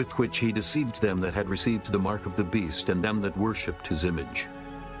 with which he deceived them that had received the mark of the beast, and them that worshipped his image.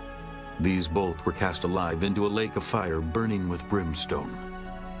 These both were cast alive into a lake of fire burning with brimstone.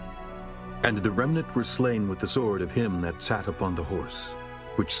 And the remnant were slain with the sword of him that sat upon the horse,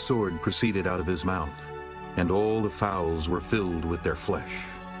 which sword proceeded out of his mouth, and all the fowls were filled with their flesh.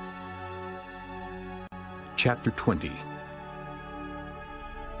 Chapter 20.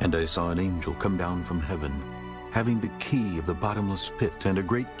 And I saw an angel come down from heaven, having the key of the bottomless pit, and a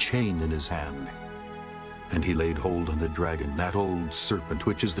great chain in his hand. And he laid hold on the dragon, that old serpent,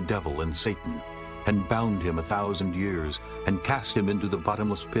 which is the devil and Satan, and bound him 1,000 years, and cast him into the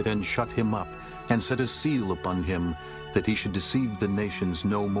bottomless pit, and shut him up, and set a seal upon him, that he should deceive the nations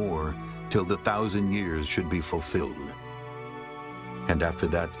no more, till the 1,000 years should be fulfilled. And after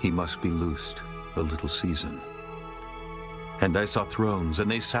that he must be loosed a little season. And I saw thrones, and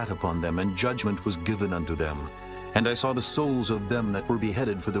they sat upon them, and judgment was given unto them. And I saw the souls of them that were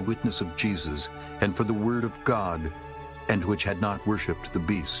beheaded for the witness of Jesus, and for the word of God, and which had not worshipped the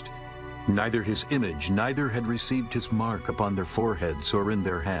beast, neither his image, neither had received his mark upon their foreheads or in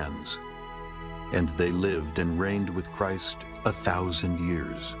their hands. And they lived and reigned with Christ 1,000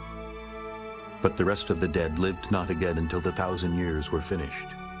 years. But the rest of the dead lived not again until the 1,000 years were finished.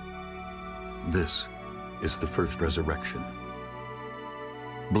 This is the first resurrection.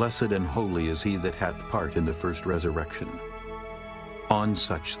 Blessed and holy is he that hath part in the first resurrection. On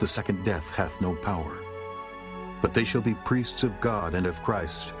such the second death hath no power. But they shall be priests of God and of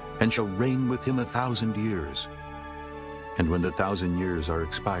Christ, and shall reign with him 1,000 years. And when the 1,000 years are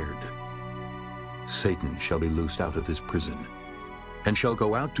expired, Satan shall be loosed out of his prison, and shall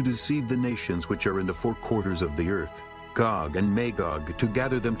go out to deceive the nations which are in the four quarters of the earth, Gog and Magog, to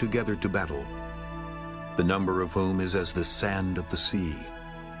gather them together to battle, the number of whom is as the sand of the sea.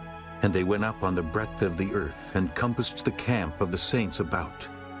 And they went up on the breadth of the earth, and compassed the camp of the saints about,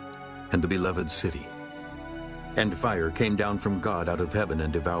 and the beloved city. And fire came down from God out of heaven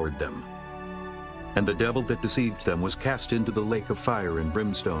and devoured them. And the devil that deceived them was cast into the lake of fire and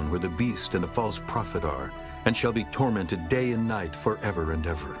brimstone, where the beast and the false prophet are, and shall be tormented day and night forever and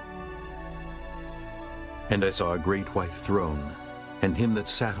ever. And I saw a great white throne, and him that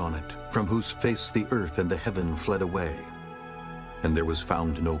sat on it, from whose face the earth and the heaven fled away, and there was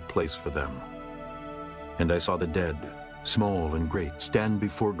found no place for them. And I saw the dead, small and great, stand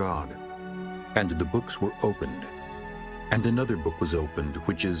before God, and the books were opened. And another book was opened,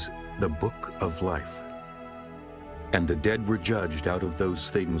 which is the book of life. And the dead were judged out of those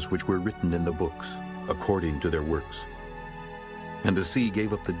things which were written in the books, according to their works. And the sea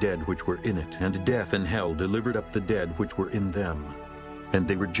gave up the dead which were in it, and death and hell delivered up the dead which were in them. And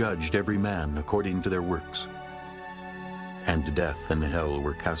they were judged every man according to their works. And death and hell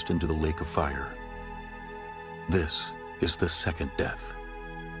were cast into the lake of fire. This is the second death.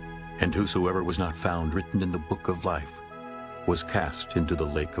 And whosoever was not found written in the book of life was cast into the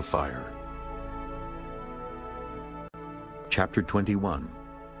lake of fire. Chapter 21.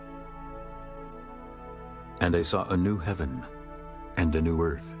 And I saw a new heaven and a new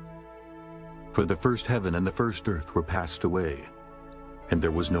earth. For the first heaven and the first earth were passed away, and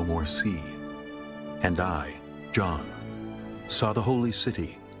there was no more sea. And I, John, saw the holy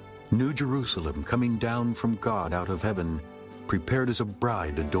city, New Jerusalem, coming down from God out of heaven, prepared as a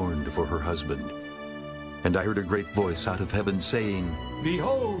bride adorned for her husband. And I heard a great voice out of heaven saying,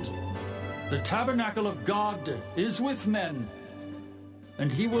 Behold, the tabernacle of God is with men,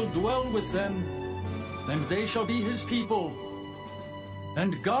 and he will dwell with them, and they shall be his people.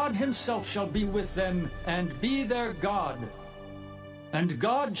 And God himself shall be with them, and be their God. And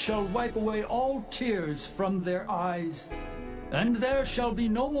God shall wipe away all tears from their eyes, and there shall be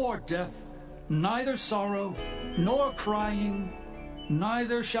no more death, neither sorrow, nor crying,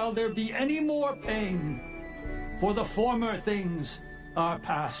 neither shall there be any more pain, for the former things are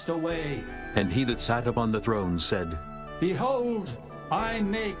passed away. And he that sat upon the throne said, Behold, I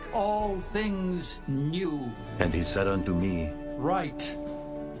make all things new. And he said unto me, Write,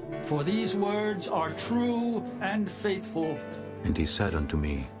 for these words are true and faithful. And he said unto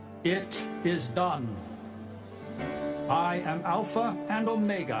me, It is done. I am Alpha and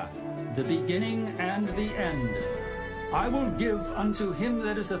Omega, the beginning and the end. I will give unto him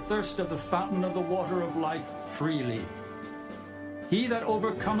that is athirst of the fountain of the water of life freely. He that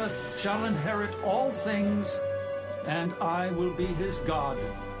overcometh shall inherit all things, and I will be his God,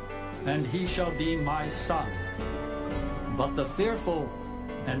 and he shall be my son. But the fearful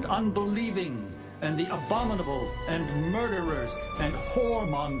and unbelieving, and the abominable, and murderers, and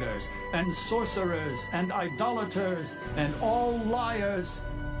whoremongers, and sorcerers, and idolaters, and all liars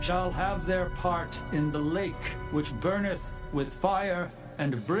shall have their part in the lake which burneth with fire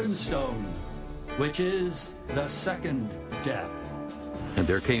and brimstone, which is the second death. And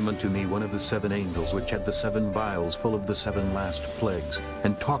there came unto me one of the 7 angels, which had the 7 vials full of the 7 last plagues,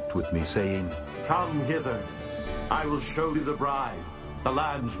 and talked with me, saying, Come hither, I will show thee the bride, the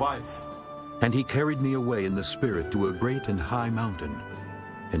Lamb's wife. And he carried me away in the Spirit to a great and high mountain,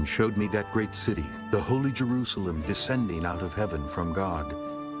 and showed me that great city, the holy Jerusalem, descending out of heaven from God,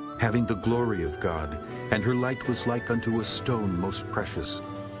 having the glory of God, and her light was like unto a stone most precious,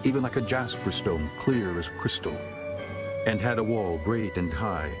 even like a jasper stone, clear as crystal, and had a wall great and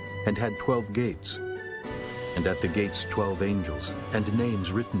high, and had 12 gates, and at the gates 12 angels, and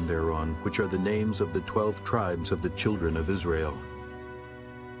names written thereon, which are the names of the 12 tribes of the children of Israel.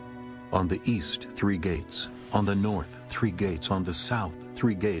 On the east 3 gates, on the north 3 gates, on the south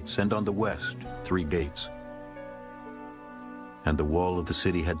 3 gates, and on the west 3 gates. And the wall of the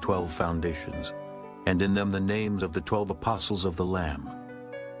city had 12 foundations, and in them the names of the 12 apostles of the Lamb.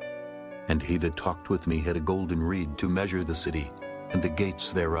 And he that talked with me had a golden reed to measure the city, and the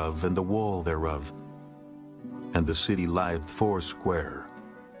gates thereof, and the wall thereof. And the city lieth foursquare,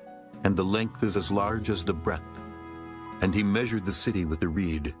 and the length is as large as the breadth. And he measured the city with the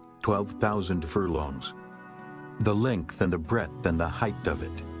reed, 12,000 furlongs. The length and the breadth and the height of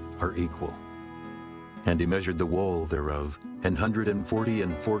it are equal. And he measured the wall thereof,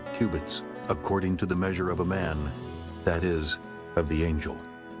 144 cubits, according to the measure of a man, that is, of the angel.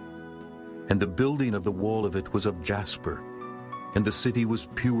 And the building of the wall of it was of jasper, and the city was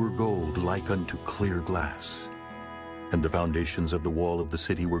pure gold, like unto clear glass. And the foundations of the wall of the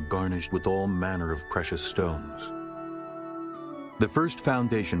city were garnished with all manner of precious stones. The first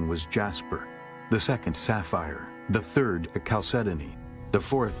foundation was jasper, the second sapphire, the third a chalcedony, the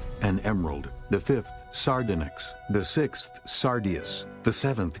fourth an emerald, the fifth sardonyx, the sixth sardius, the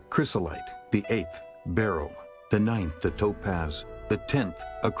seventh chrysolite, the eighth beryl, the ninth a topaz, the 10th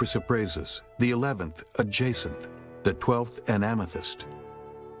a chrysoprasus, the 11th a jacinth, the 12th an amethyst.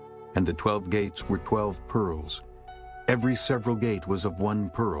 And the 12 gates were 12 pearls. Every several gate was of 1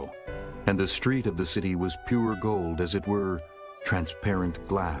 pearl, and the street of the city was pure gold, as it were transparent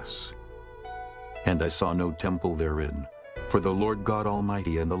glass. And I saw no temple therein, for the Lord God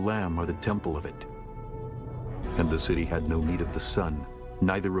Almighty and the Lamb are the temple of it. And the city had no need of the sun,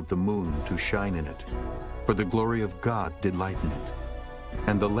 neither of the moon to shine in it, for the glory of God did lighten it,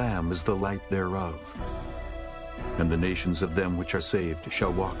 and the Lamb is the light thereof. And the nations of them which are saved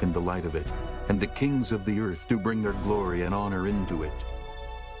shall walk in the light of it, and the kings of the earth do bring their glory and honor into it.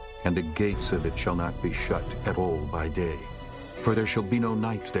 And the gates of it shall not be shut at all by day, for there shall be no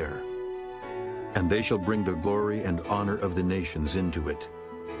night there. And they shall bring the glory and honor of the nations into it.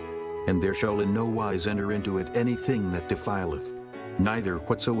 And there shall in no wise enter into it anything that defileth, neither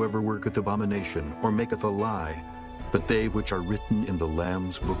whatsoever worketh abomination, or maketh a lie, but they which are written in the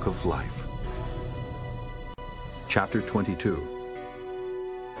Lamb's book of life. Chapter 22.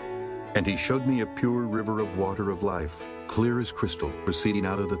 And he showed me a pure river of water of life, clear as crystal, proceeding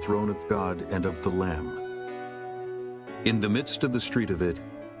out of the throne of God and of the Lamb. In the midst of the street of it,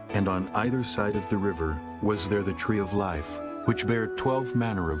 and on either side of the river, was there the tree of life, which bare 12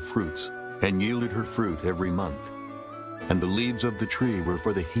 manner of fruits, and yielded her fruit every month. And the leaves of the tree were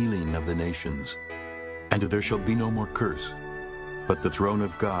for the healing of the nations. And there shall be no more curse, but the throne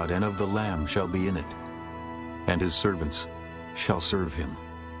of God and of the Lamb shall be in it, and his servants shall serve him.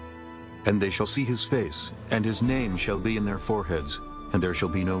 And they shall see his face, and his name shall be in their foreheads, and there shall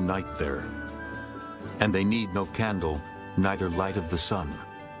be no night there. And they need no candle, neither light of the sun.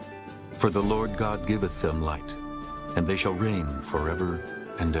 For the Lord God giveth them light, and they shall reign forever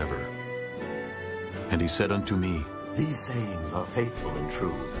and ever. And he said unto me, These sayings are faithful and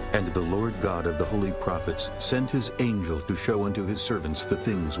true. And the Lord God of the holy prophets sent his angel to show unto his servants the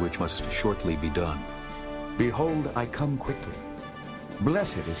things which must shortly be done. Behold, I come quickly.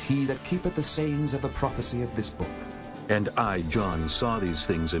 Blessed is he that keepeth the sayings of the prophecy of this book. And I, John, saw these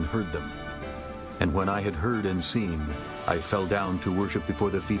things and heard them. And when I had heard and seen, I fell down to worship before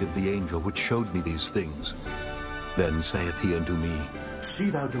the feet of the angel which showed me these things. Then saith he unto me, See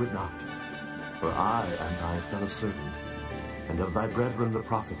thou do it not, for I am thy fellow servant, and of thy brethren the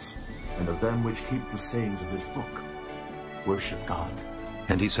prophets, and of them which keep the sayings of this book. Worship God.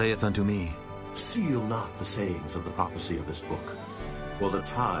 And he saith unto me, Seal not the sayings of the prophecy of this book, for the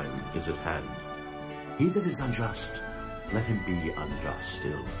time is at hand. He that is unjust, let him be unjust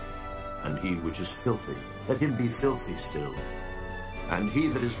still. And he which is filthy, let him be filthy still. And he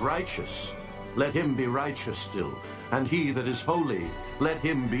that is righteous, let him be righteous still. And he that is holy, let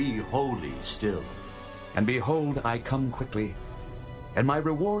him be holy still. And behold, I come quickly, and my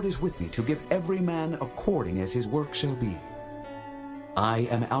reward is with me, to give every man according as his work shall be. I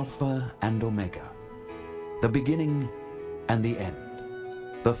am Alpha and Omega, the beginning and the end,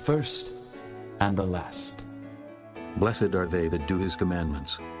 the first and the last. Blessed are they that do his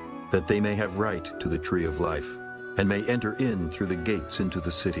commandments, that they may have right to the tree of life, and may enter in through the gates into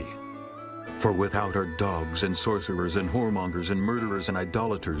the city. For without are dogs, and sorcerers, and whoremongers, and murderers, and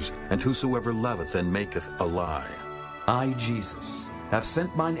idolaters, and whosoever loveth and maketh a lie. I, Jesus, have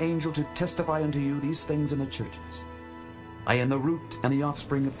sent mine angel to testify unto you these things in the churches. I am the root and the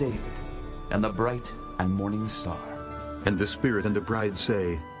offspring of David, and the bright and morning star. And the Spirit and the bride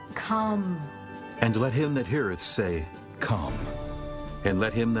say, Come. And let him that heareth say, Come. And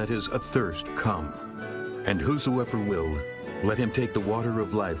let him that is athirst come. And whosoever will, let him take the water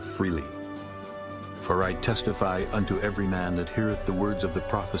of life freely. For I testify unto every man that heareth the words of the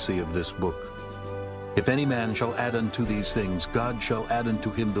prophecy of this book. If any man shall add unto these things, God shall add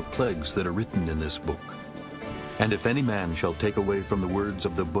unto him the plagues that are written in this book. And if any man shall take away from the words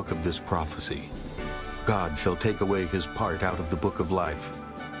of the book of this prophecy, God shall take away his part out of the book of life,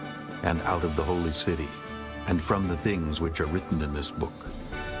 and out of the holy city, and from the things which are written in this book.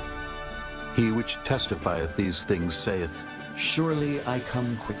 He which testifieth these things saith, Surely I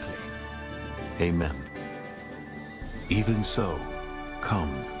come quickly. Amen. Even so,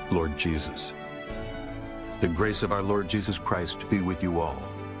 come, Lord Jesus. The grace of our Lord Jesus Christ be with you all.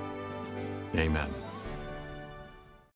 Amen.